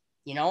anymore.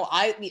 You know,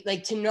 I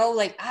like to know,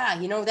 like,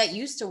 you know, that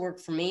used to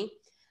work for me.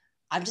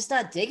 I'm just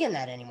not digging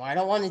that anymore. I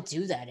don't want to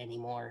do that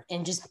anymore.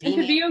 And just and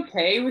to be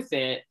okay with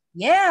it.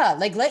 Yeah,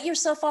 like let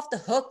yourself off the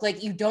hook.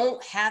 Like you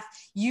don't have,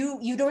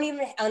 you don't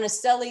even, on a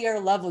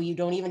cellular level, you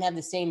don't even have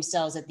the same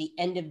cells at the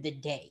end of the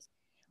day.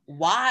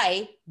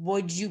 Why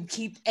would you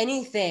keep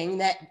anything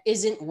that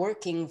isn't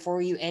working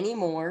for you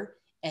anymore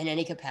in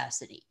any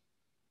capacity?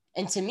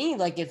 And to me,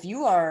 like if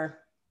you are,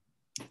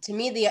 to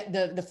me,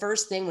 the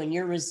first thing when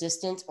you're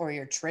resistant or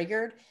you're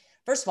triggered,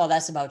 first of all,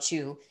 that's about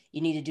you.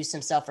 You need to do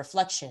some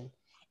self-reflection.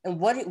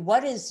 And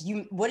what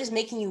is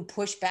making you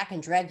push back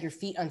and drag your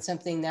feet on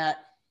something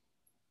that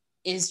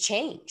is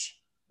change?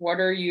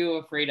 What are you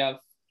afraid of?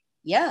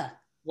 Yeah.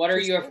 What are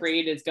you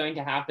afraid is going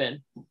to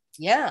happen?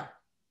 Yeah.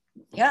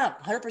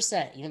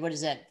 100%. You know, what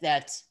is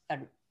that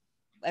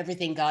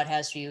everything God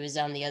has for you is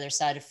on the other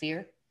side of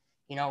fear.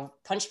 You know,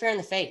 punch fear in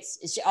the face.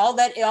 It's all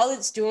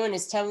it's doing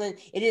is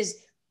it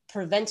is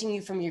preventing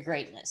you from your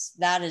greatness.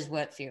 That is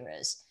what fear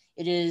is.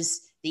 It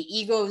is the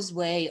ego's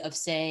way of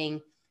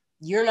saying,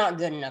 you're not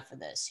good enough for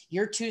this.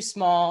 You're too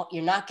small.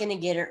 You're not going to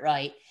get it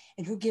right.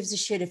 And who gives a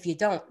shit if you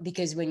don't?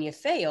 Because when you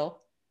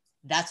fail,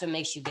 that's what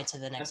makes you get to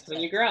the next step. That's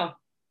when you grow.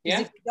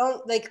 Yeah. If you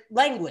don't, like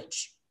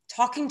language,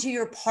 talking to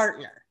your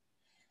partner.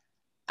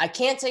 I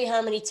can't tell you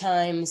how many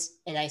times,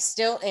 and I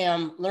still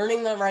am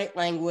learning the right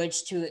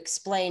language to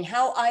explain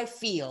how I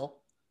feel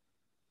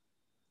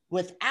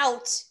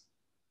without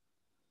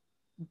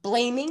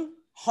blaming,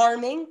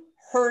 harming,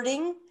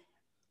 hurting,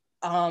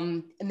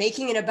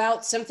 making it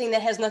about something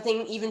that has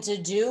nothing even to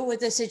do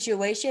with the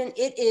situation.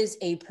 It is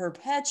a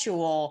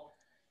perpetual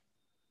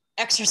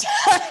exercise.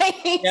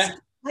 Yeah,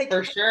 like,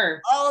 for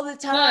sure. All the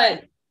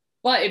time.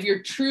 But if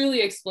you're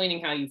truly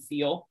explaining how you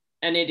feel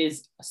and it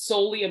is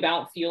solely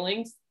about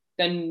feelings,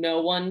 then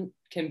no one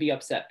can be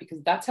upset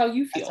because that's how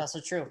you feel. That's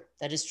also true.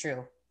 That is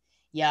true.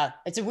 Yeah,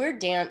 it's a weird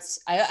dance.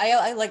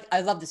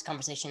 I love this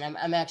conversation.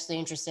 I'm actually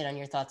interested on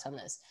your thoughts on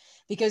this,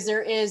 because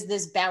there is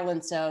this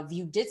balance of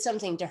you did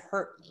something to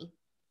hurt me,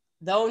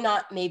 though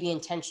not maybe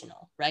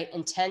intentional, right?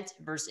 Intent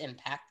versus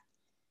impact.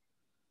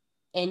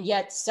 And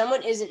yet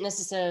someone isn't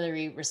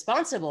necessarily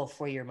responsible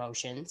for your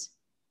emotions,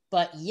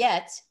 but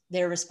yet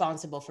they're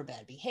responsible for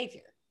bad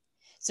behavior.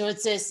 So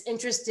it's this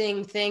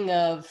interesting thing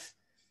of,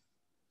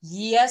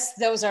 yes,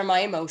 those are my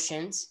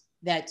emotions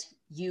that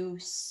you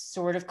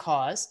sort of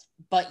caused,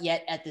 but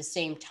yet at the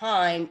same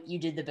time, you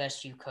did the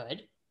best you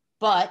could,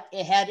 but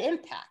it had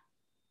impact.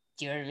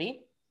 Do you know what I mean?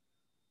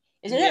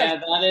 Isn't it? Yeah,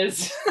 that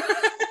is.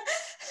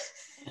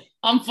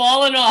 I'm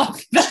falling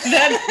off.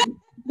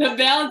 The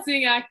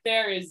balancing act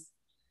there is.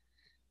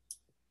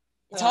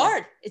 It's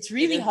hard. It's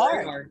really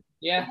hard.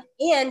 Yeah.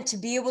 And to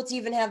be able to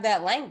even have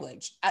that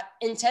language.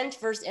 Intent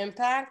first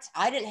impact,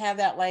 I didn't have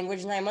that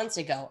language 9 months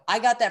ago. I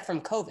got that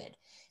from COVID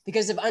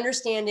because of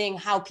understanding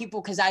how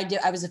people, because I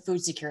was a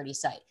food security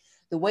site.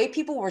 The way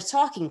people were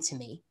talking to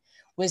me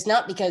was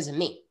not because of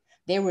me.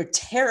 They were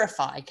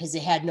terrified because they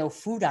had no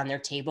food on their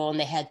table and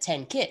they had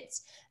 10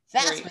 kids.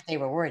 That's Right. what they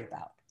were worried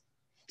about.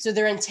 So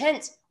their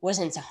intent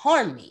wasn't to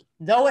harm me,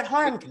 though it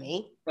harmed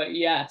me. But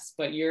yes,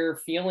 but you're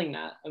feeling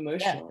that Yeah.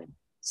 emotionally.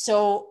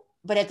 So,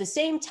 but at the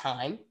same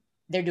time,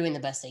 they're doing the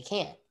best they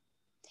can.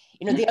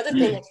 You know, the other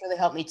thing that's really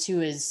helped me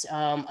too is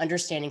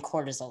understanding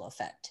cortisol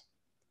effect.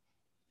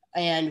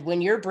 And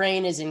when your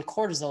brain is in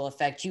cortisol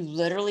effect, you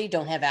literally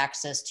don't have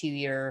access to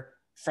your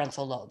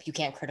frontal lobe. You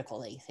can't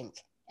critically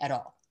think at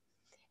all.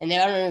 And then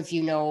I don't know if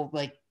you know,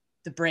 like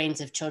the brains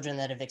of children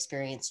that have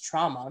experienced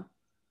trauma,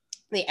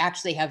 they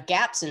actually have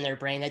gaps in their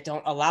brain that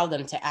don't allow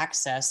them to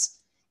access.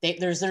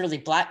 There's literally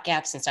black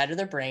gaps inside of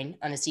their brain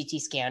on a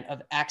CT scan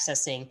of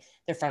accessing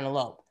their frontal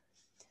lobe.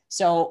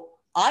 So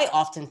I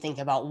often think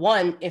about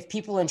one, if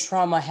people in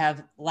trauma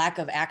have lack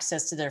of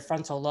access to their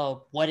frontal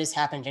lobe, what has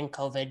happened in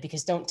COVID?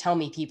 Because don't tell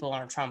me people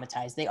aren't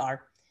traumatized, they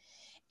are.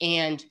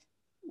 And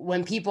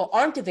when people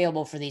aren't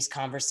available for these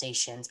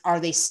conversations, are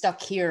they stuck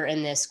here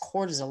in this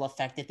cortisol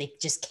effect that they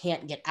just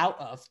can't get out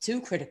of to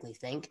critically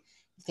think,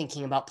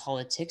 thinking about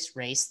politics,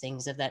 race,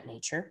 things of that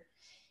nature?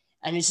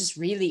 And it's just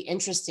really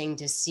interesting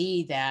to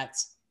see that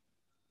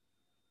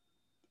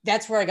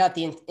that's where I got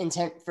the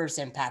intent first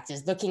impact,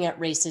 is looking at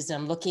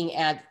racism, looking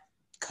at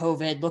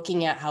COVID,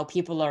 looking at how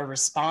people are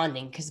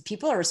responding, because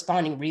people are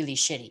responding really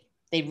shitty.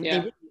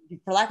 They,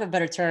 for lack of a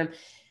better term,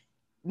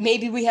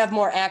 maybe we have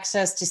more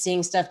access to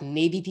seeing stuff.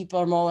 Maybe people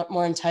are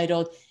more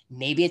entitled.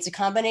 Maybe it's a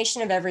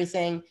combination of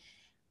everything.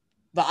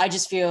 But I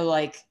just feel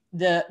like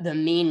the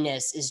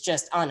meanness is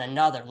just on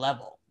another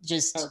level.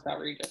 Just it's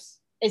outrageous.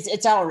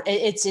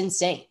 It's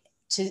insane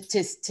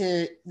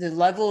to the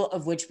level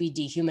of which we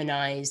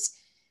dehumanize.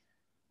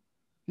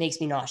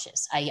 Makes me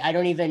nauseous. I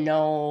don't even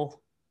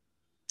know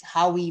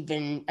how we've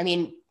been. I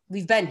mean,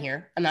 we've been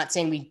here. I'm not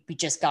saying we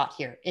just got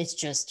here. It's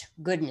just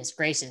goodness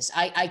gracious.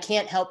 I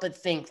can't help but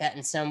think that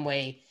in some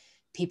way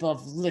people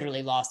have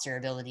literally lost their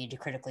ability to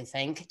critically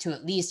think, to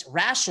at least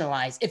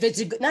rationalize if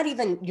it's not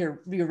even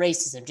your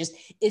racism. Just,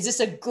 is this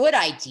a good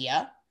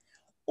idea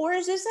or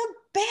is this a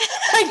bad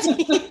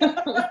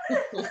idea?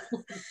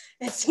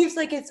 It seems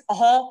like it's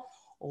all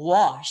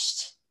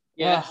washed.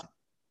 Yeah. Ugh.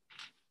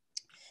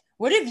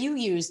 What have you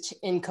used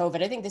in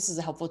COVID? I think this is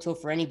a helpful tool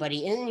for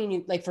anybody.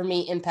 And like for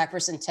me, impact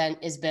versus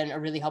intent has been a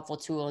really helpful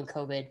tool in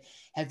COVID.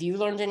 Have you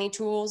learned any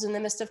tools in the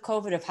midst of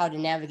COVID of how to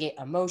navigate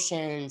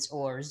emotions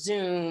or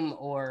Zoom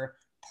or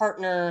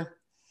partner?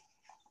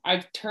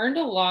 I've turned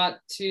a lot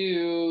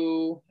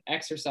to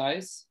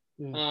exercise.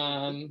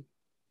 I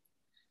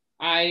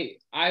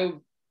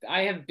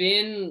have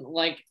been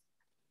like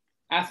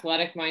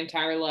athletic my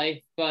entire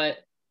life, but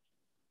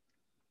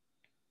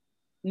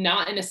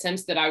not in a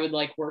sense that I would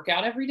like work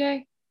out every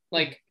day.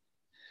 Like,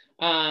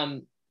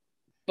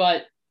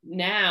 but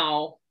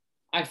now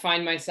I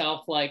find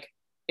myself like,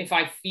 if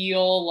I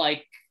feel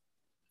like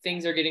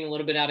things are getting a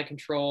little bit out of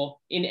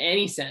control in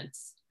any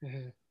sense,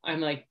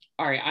 I'm like,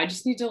 all right, I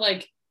just need to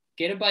like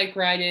get a bike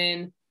ride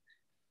in,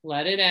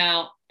 let it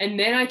out. And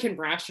then I can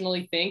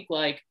rationally think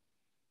like,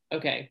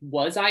 okay,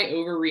 was I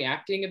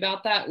overreacting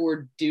about that?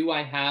 Or do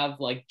I have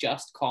like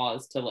just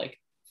cause to like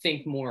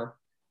think more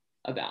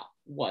about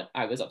what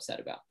I was upset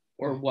about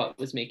or what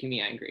was making me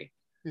angry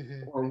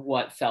or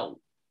what felt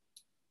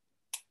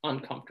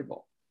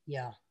uncomfortable?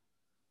 Yeah.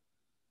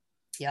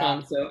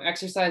 So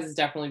exercise has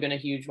definitely been a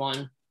huge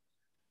one.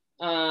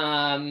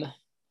 And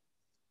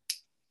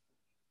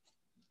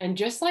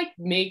just like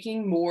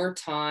making more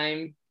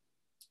time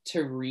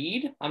to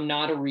read. I'm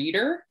not a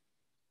reader.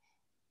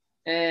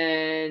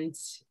 And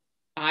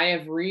I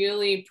have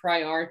really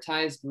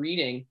prioritized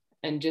reading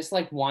and just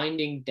like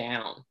winding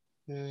down.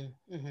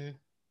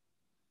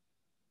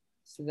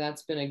 So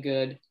that's been a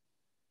good.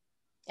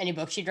 Any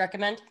books you'd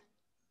recommend?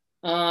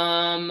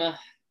 I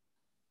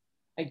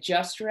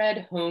just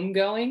read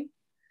Homegoing.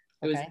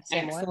 It was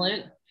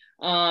excellent.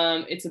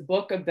 It's a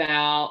book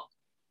about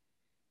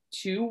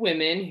two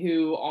women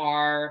who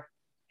are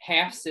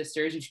half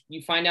sisters.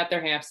 You find out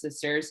they're half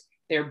sisters.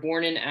 They're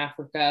born in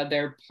Africa.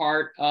 They're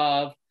part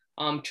of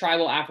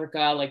tribal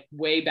Africa, like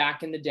way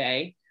back in the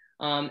day.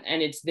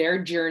 And it's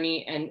their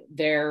journey and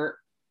their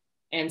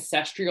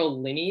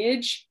ancestral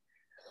lineage,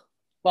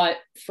 but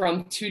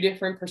from two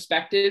different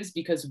perspectives,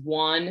 because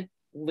one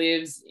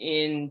lives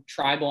in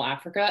tribal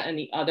Africa and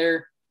the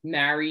other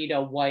married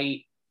a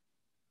white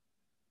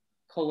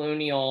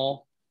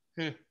colonial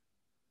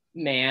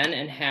man,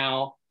 and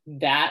how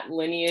that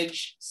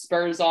lineage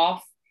spurs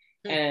off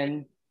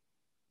and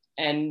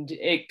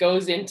it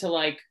goes into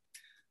like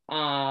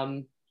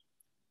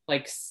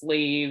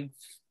slave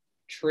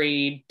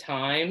trade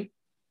time.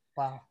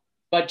 Wow.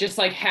 But just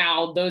like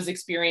how those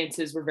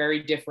experiences were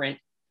very different,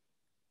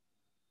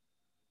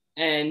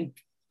 and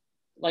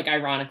like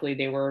ironically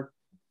they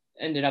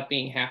ended up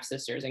being half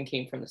sisters and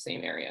came from the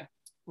same area.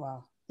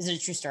 Wow. Is it a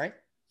true story?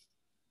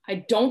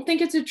 I don't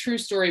think it's a true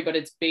story, but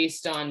it's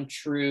based on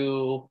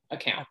true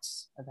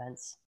accounts.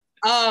 Events.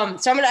 So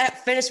I'm going to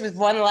finish with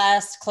one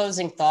last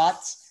closing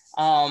thought.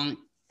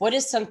 What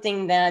is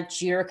something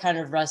that you're kind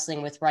of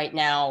wrestling with right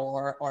now,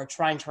 or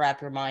trying to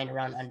wrap your mind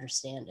around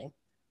understanding?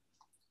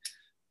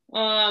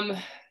 Well,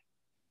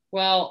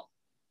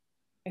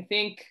 I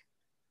think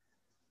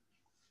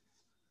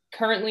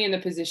currently in the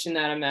position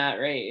that I'm at,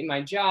 right, in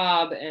my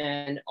job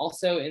and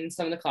also in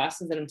some of the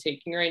classes that I'm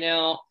taking right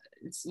now,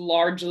 it's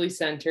largely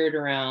centered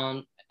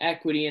around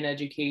equity in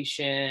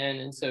education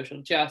and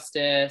social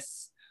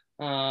justice.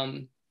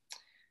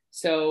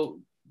 So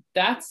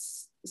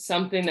that's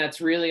something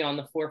that's really on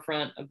the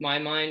forefront of my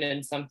mind,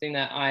 and something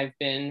that I've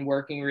been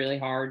working really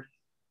hard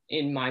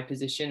in my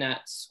position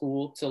at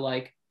school to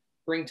like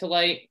bring to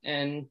light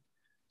and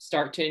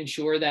start to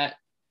ensure that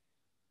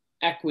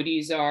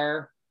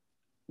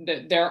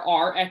that there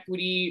are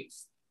equity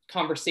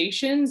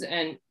conversations,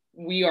 and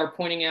we are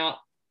pointing out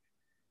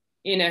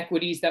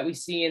inequities that we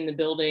see in the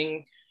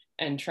building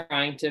and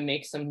trying to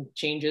make some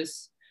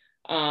changes.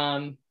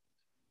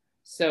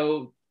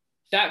 So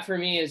that for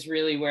me is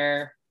really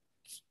where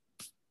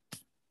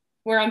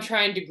I'm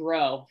trying to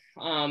grow,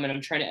 and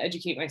I'm trying to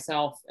educate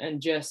myself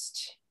and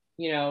just,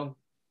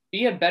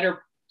 be a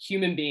better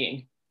human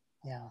being.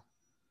 Yeah.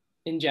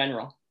 In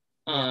general.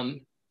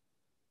 And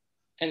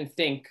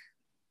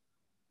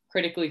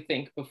critically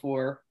think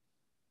before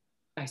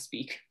I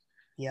speak.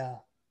 Yeah.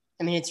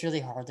 I mean, it's really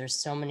hard. There's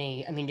so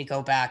many, to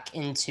go back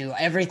into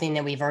everything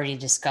that we've already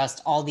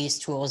discussed, all these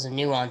tools and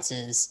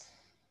nuances,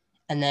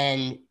 and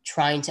then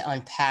trying to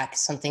unpack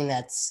something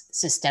that's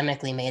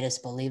systemically made us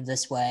believe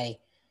this way.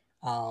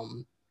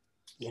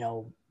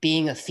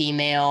 Being a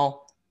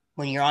female,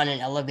 when you're on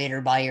an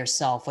elevator by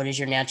yourself, what is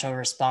your natural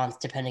response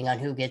depending on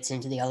who gets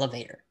into the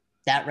elevator?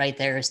 That right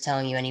there is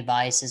telling you any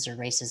biases or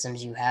racisms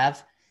you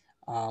have.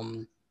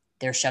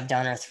 They're shoved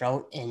down our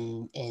throat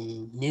in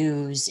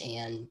news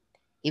and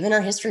even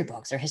our history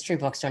books. Our history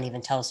books don't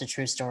even tell us a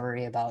true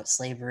story about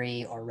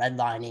slavery or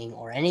redlining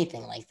or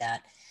anything like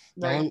that.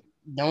 Right.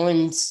 No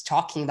one's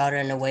talking about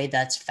it in a way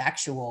that's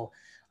factual.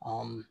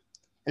 And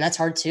that's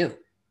hard too.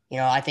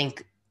 I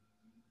think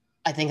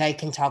I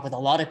can talk with a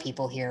lot of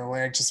people here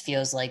where it just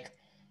feels like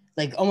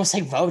almost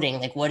like voting.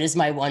 Like, what does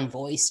my one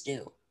voice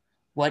do?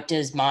 What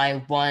does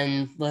my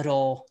one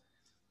little,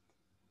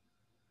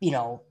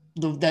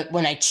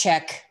 when I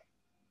check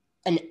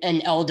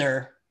an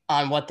elder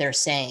on what they're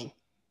saying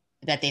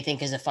that they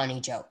think is a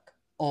funny joke,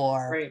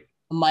 or right.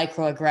 a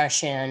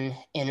microaggression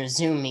in a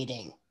Zoom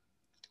meeting,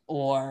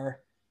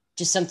 or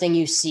just something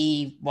you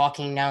see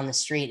walking down the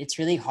street. It's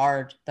really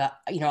hard, but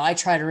I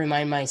try to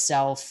remind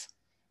myself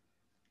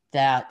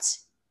that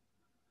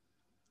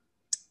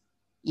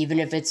even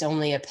if it's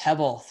only a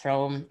pebble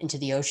thrown into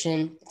the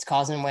ocean, it's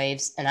causing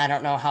waves, and I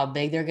don't know how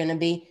big they're going to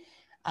be.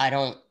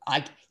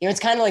 It's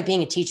kind of like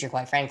being a teacher,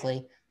 quite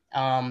frankly.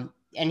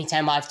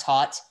 Anytime I've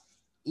taught,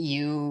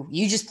 you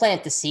just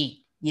plant the seed.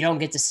 You don't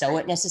get to sow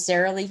it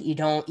necessarily. You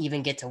don't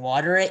even get to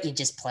water it. You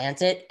just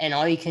plant it, and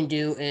all you can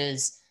do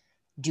is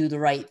do the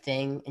right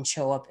thing and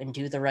show up and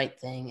do the right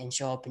thing and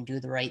show up and do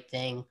the right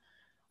thing.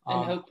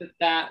 And hope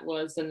that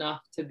was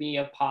enough to be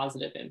a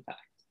positive impact.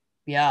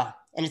 Yeah.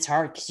 And it's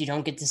hard because you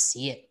don't get to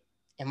see it.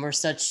 And we're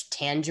such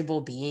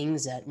tangible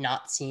beings that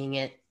not seeing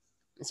it,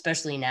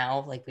 especially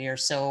now, like we are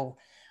so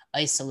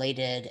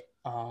isolated.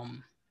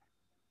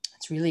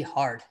 It's really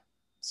hard.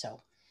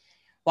 So,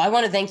 well, I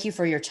want to thank you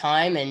for your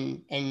time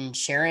and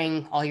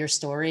sharing all your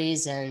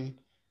stories and,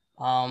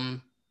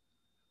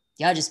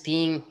 just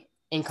being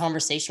in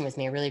conversation with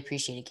me. I really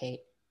appreciate it,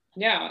 Kate.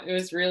 Yeah, it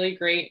was really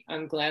great.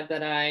 I'm glad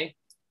that I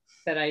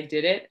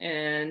did it.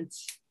 And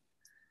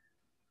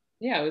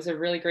yeah, it was a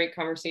really great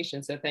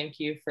conversation. So thank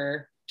you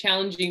for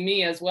challenging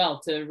me as well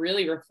to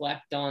really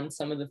reflect on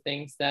some of the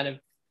things that have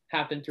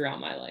happened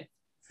throughout my life.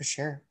 For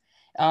sure.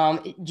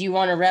 Do you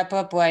want to wrap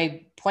up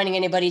by pointing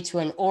anybody to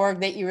an org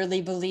that you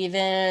really believe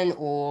in,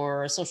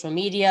 or social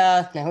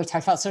media? Now we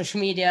talked about social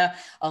media,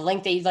 a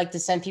link that you'd like to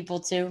send people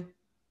to?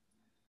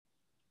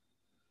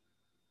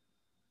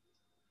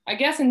 I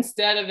guess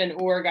instead of an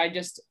org, I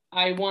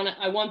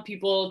want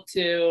people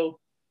to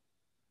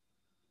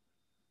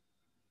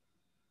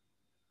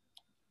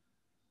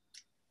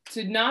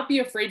not be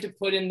afraid to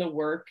put in the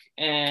work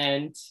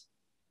and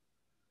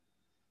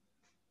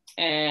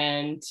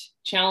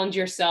challenge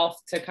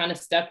yourself to kind of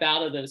step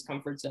out of those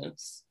comfort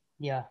zones.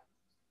 Yeah,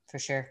 for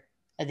sure.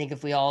 I think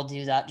if we all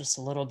do that just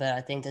a little bit,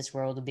 I think this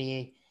world will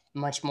be a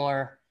much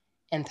more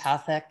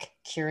empathic,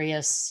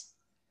 curious,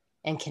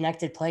 and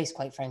connected place,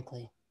 quite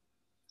frankly.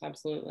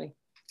 Absolutely.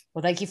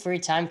 Well, thank you for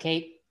your time,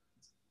 Kate.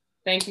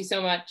 Thank you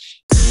so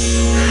much.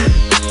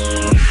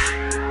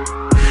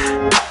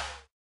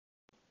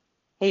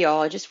 Hey,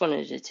 y'all. I just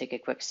wanted to take a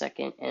quick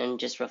second and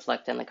just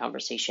reflect on the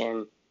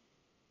conversation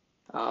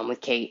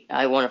with Kate.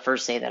 I want to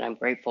first say that I'm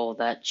grateful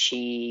that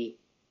she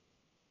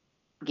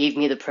gave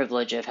me the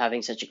privilege of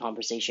having such a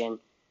conversation.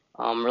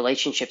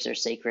 Relationships are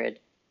sacred.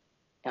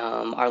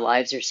 Our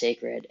lives are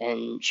sacred,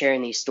 and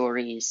sharing these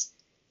stories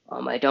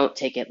I don't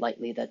take it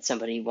lightly that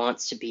somebody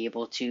wants to be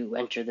able to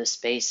enter this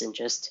space and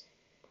just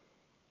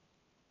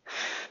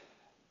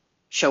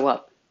show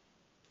up,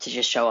 to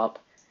just show up.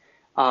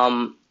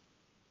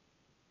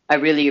 I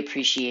really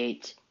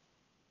appreciate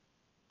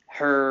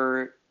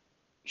her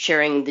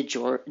sharing the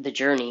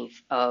journey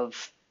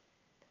of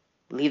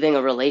leaving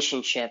a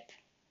relationship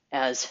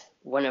as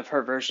one of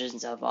her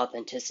versions of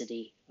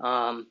authenticity.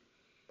 As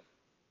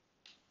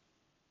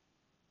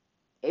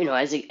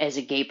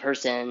a gay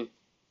person,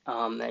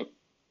 a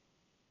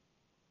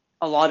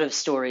lot of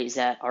stories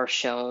that are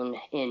shown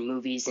in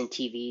movies and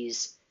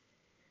TVs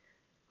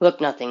look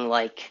nothing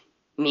like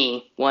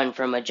me, one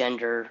from a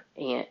gender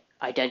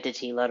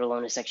identity, let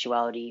alone a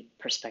sexuality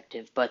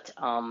perspective. But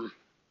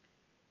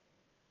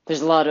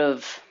there's a lot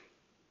of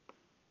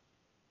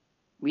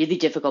really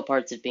difficult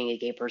parts of being a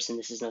gay person.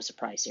 This is no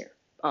surprise here.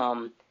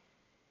 And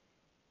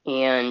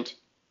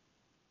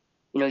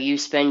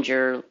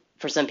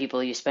for some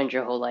people, you spend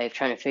your whole life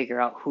trying to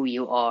figure out who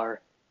you are.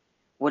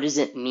 What does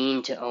it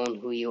mean to own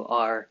who you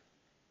are?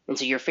 And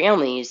so your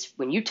families,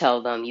 when you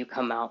tell them you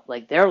come out,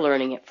 like they're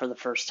learning it for the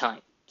first time.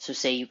 So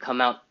say you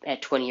come out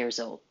at 20 years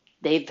old.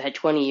 They've had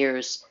 20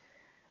 years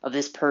of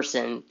this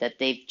person that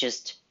they've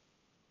just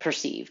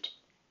perceived.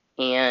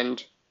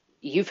 And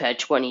you've had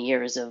 20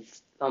 years of,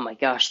 oh my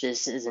gosh,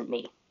 this isn't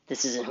me.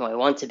 This isn't who I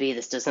want to be.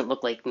 This doesn't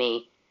look like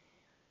me.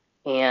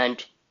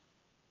 And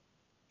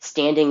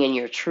standing in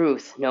your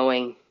truth,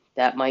 knowing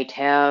that might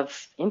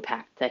have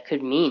impact. That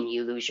could mean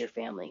you lose your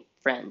family,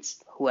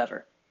 friends,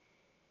 whoever.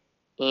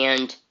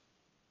 And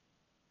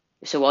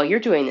so while you're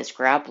doing this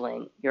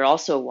grappling, you're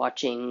also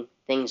watching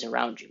things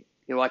around you.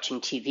 You're watching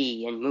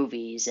TV and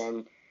movies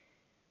and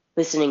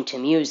listening to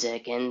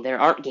music, and there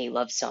aren't gay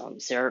love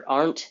songs. There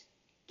aren't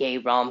gay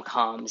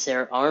rom-coms.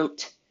 There are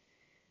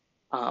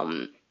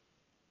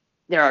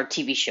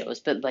TV shows,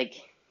 but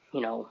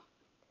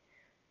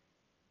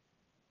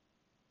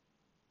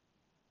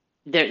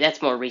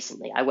that's more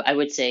recently. I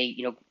would say,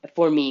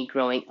 for me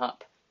growing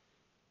up,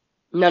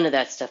 none of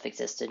that stuff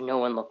existed. No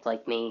one looked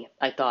like me.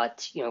 I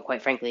thought,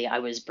 quite frankly, I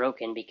was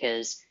broken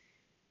because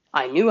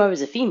I knew I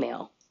was a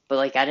female, but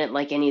I didn't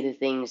like any of the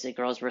things that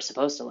girls were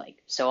supposed to like.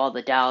 So all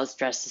the dolls,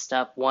 dresses,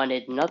 stuff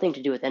wanted nothing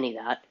to do with any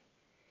of that.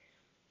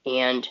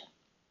 And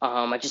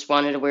I just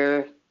wanted to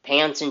wear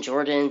pants and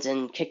Jordans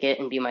and kick it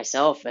and be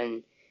myself,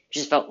 and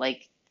just felt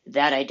like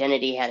that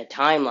identity had a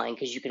timeline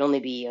because you could only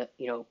be a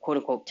quote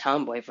unquote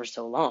tomboy for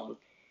so long.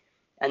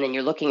 And then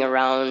you're looking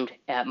around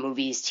at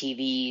movies,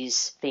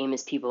 TVs,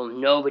 famous people,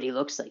 nobody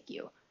looks like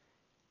you.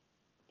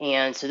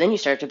 And so then you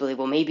start to believe,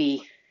 well,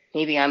 maybe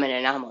I'm an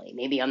anomaly.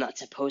 Maybe I'm not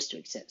supposed to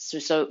exist.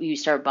 So you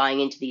start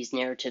buying into these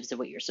narratives of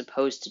what you're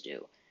supposed to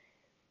do.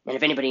 And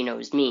if anybody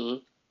knows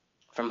me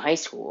from high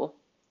school,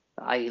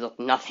 I look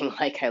nothing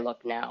like I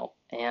look now.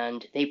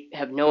 And they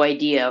have no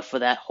idea for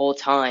that whole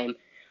time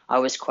I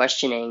was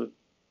questioning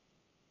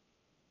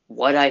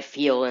what I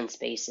feel in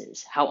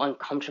spaces, how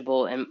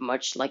uncomfortable and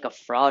much like a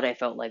fraud I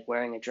felt like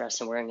wearing a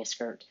dress and wearing a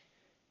skirt.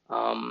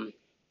 They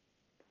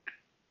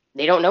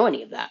don't know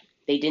any of that.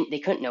 They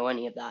couldn't know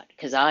any of that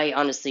because I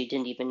honestly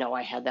didn't even know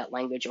I had that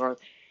language, or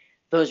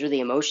those were the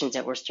emotions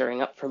that were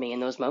stirring up for me in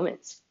those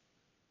moments.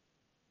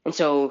 And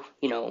so,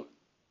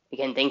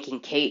 again, thanking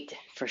Kate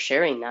for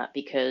sharing that,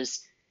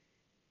 because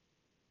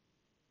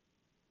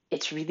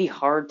it's really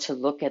hard to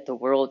look at the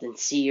world and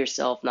see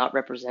yourself not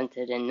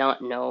represented and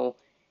not know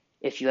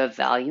if you have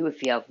value,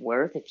 if you have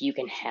worth, if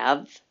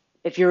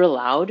you're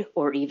allowed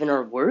or even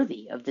are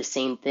worthy of the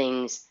same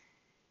things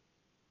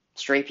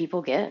straight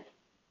people get.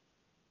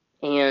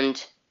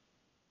 And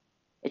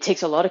it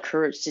takes a lot of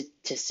courage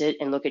to sit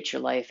and look at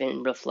your life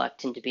and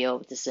reflect, and to be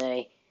able to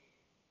say,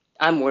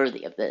 I'm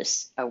worthy of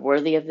this. I'm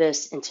worthy of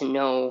this, and to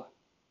know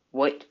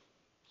what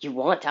you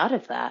want out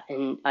of that.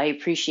 And I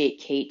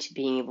appreciate Kate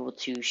being able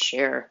to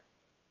share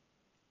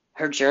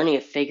her journey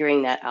of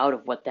figuring that out,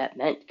 of what that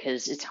meant,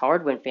 because it's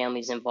hard when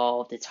family's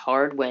involved. It's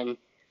hard when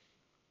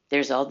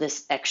there's all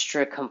this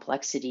extra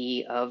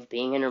complexity of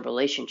being in a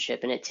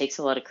relationship, and it takes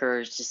a lot of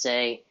courage to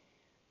say,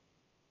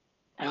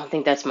 I don't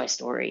think that's my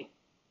story.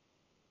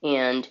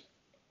 And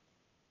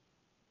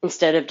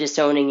instead of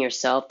disowning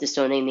yourself,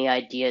 disowning the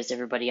ideas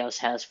everybody else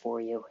has for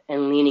you,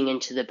 and leaning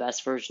into the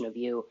best version of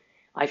you,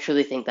 I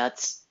truly think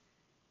that's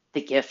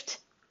the gift.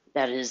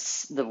 That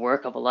is the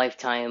work of a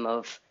lifetime,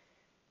 of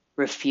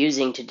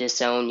refusing to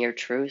disown your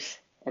truth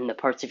and the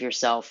parts of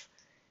yourself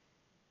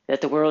that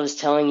the world is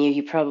telling you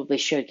you probably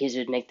should, because it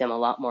would make them a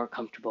lot more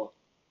comfortable.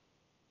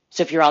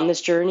 So if you're on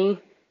this journey,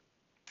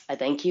 I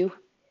thank you.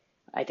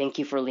 I thank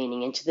you for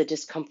leaning into the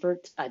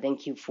discomfort. I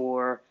thank you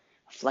for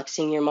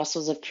flexing your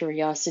muscles of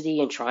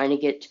curiosity and trying to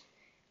get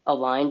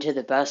aligned to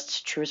the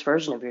best, truest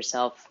version of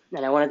yourself.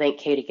 And I want to thank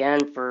Kate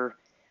again for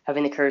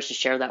having the courage to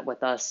share that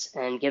with us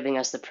and giving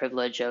us the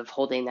privilege of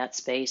holding that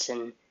space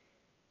and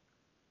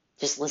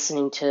just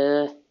listening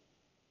to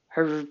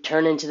her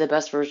turn into the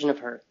best version of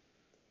her.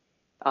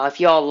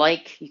 If you all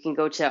you can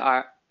go to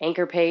our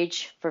anchor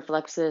page for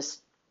Flex This.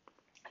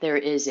 There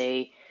is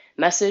a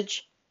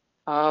message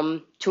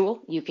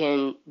tool. You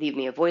can leave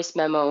me a voice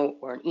memo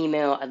or an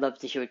email. I'd love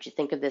to hear what you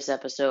think of this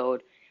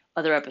episode,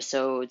 other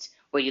episodes,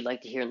 what you'd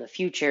like to hear in the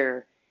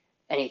future,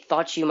 any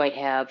thoughts you might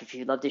have. If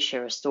you'd love to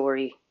share a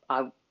story,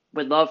 I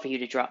would love for you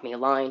to drop me a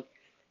line.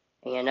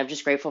 And I'm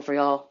just grateful for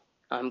y'all.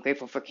 I'm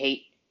grateful for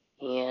Kate.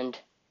 And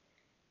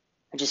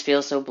I just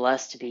feel so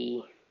blessed to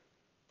be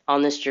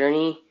on this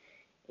journey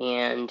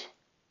and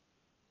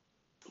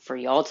for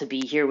y'all to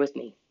be here with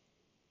me.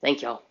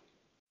 Thank y'all.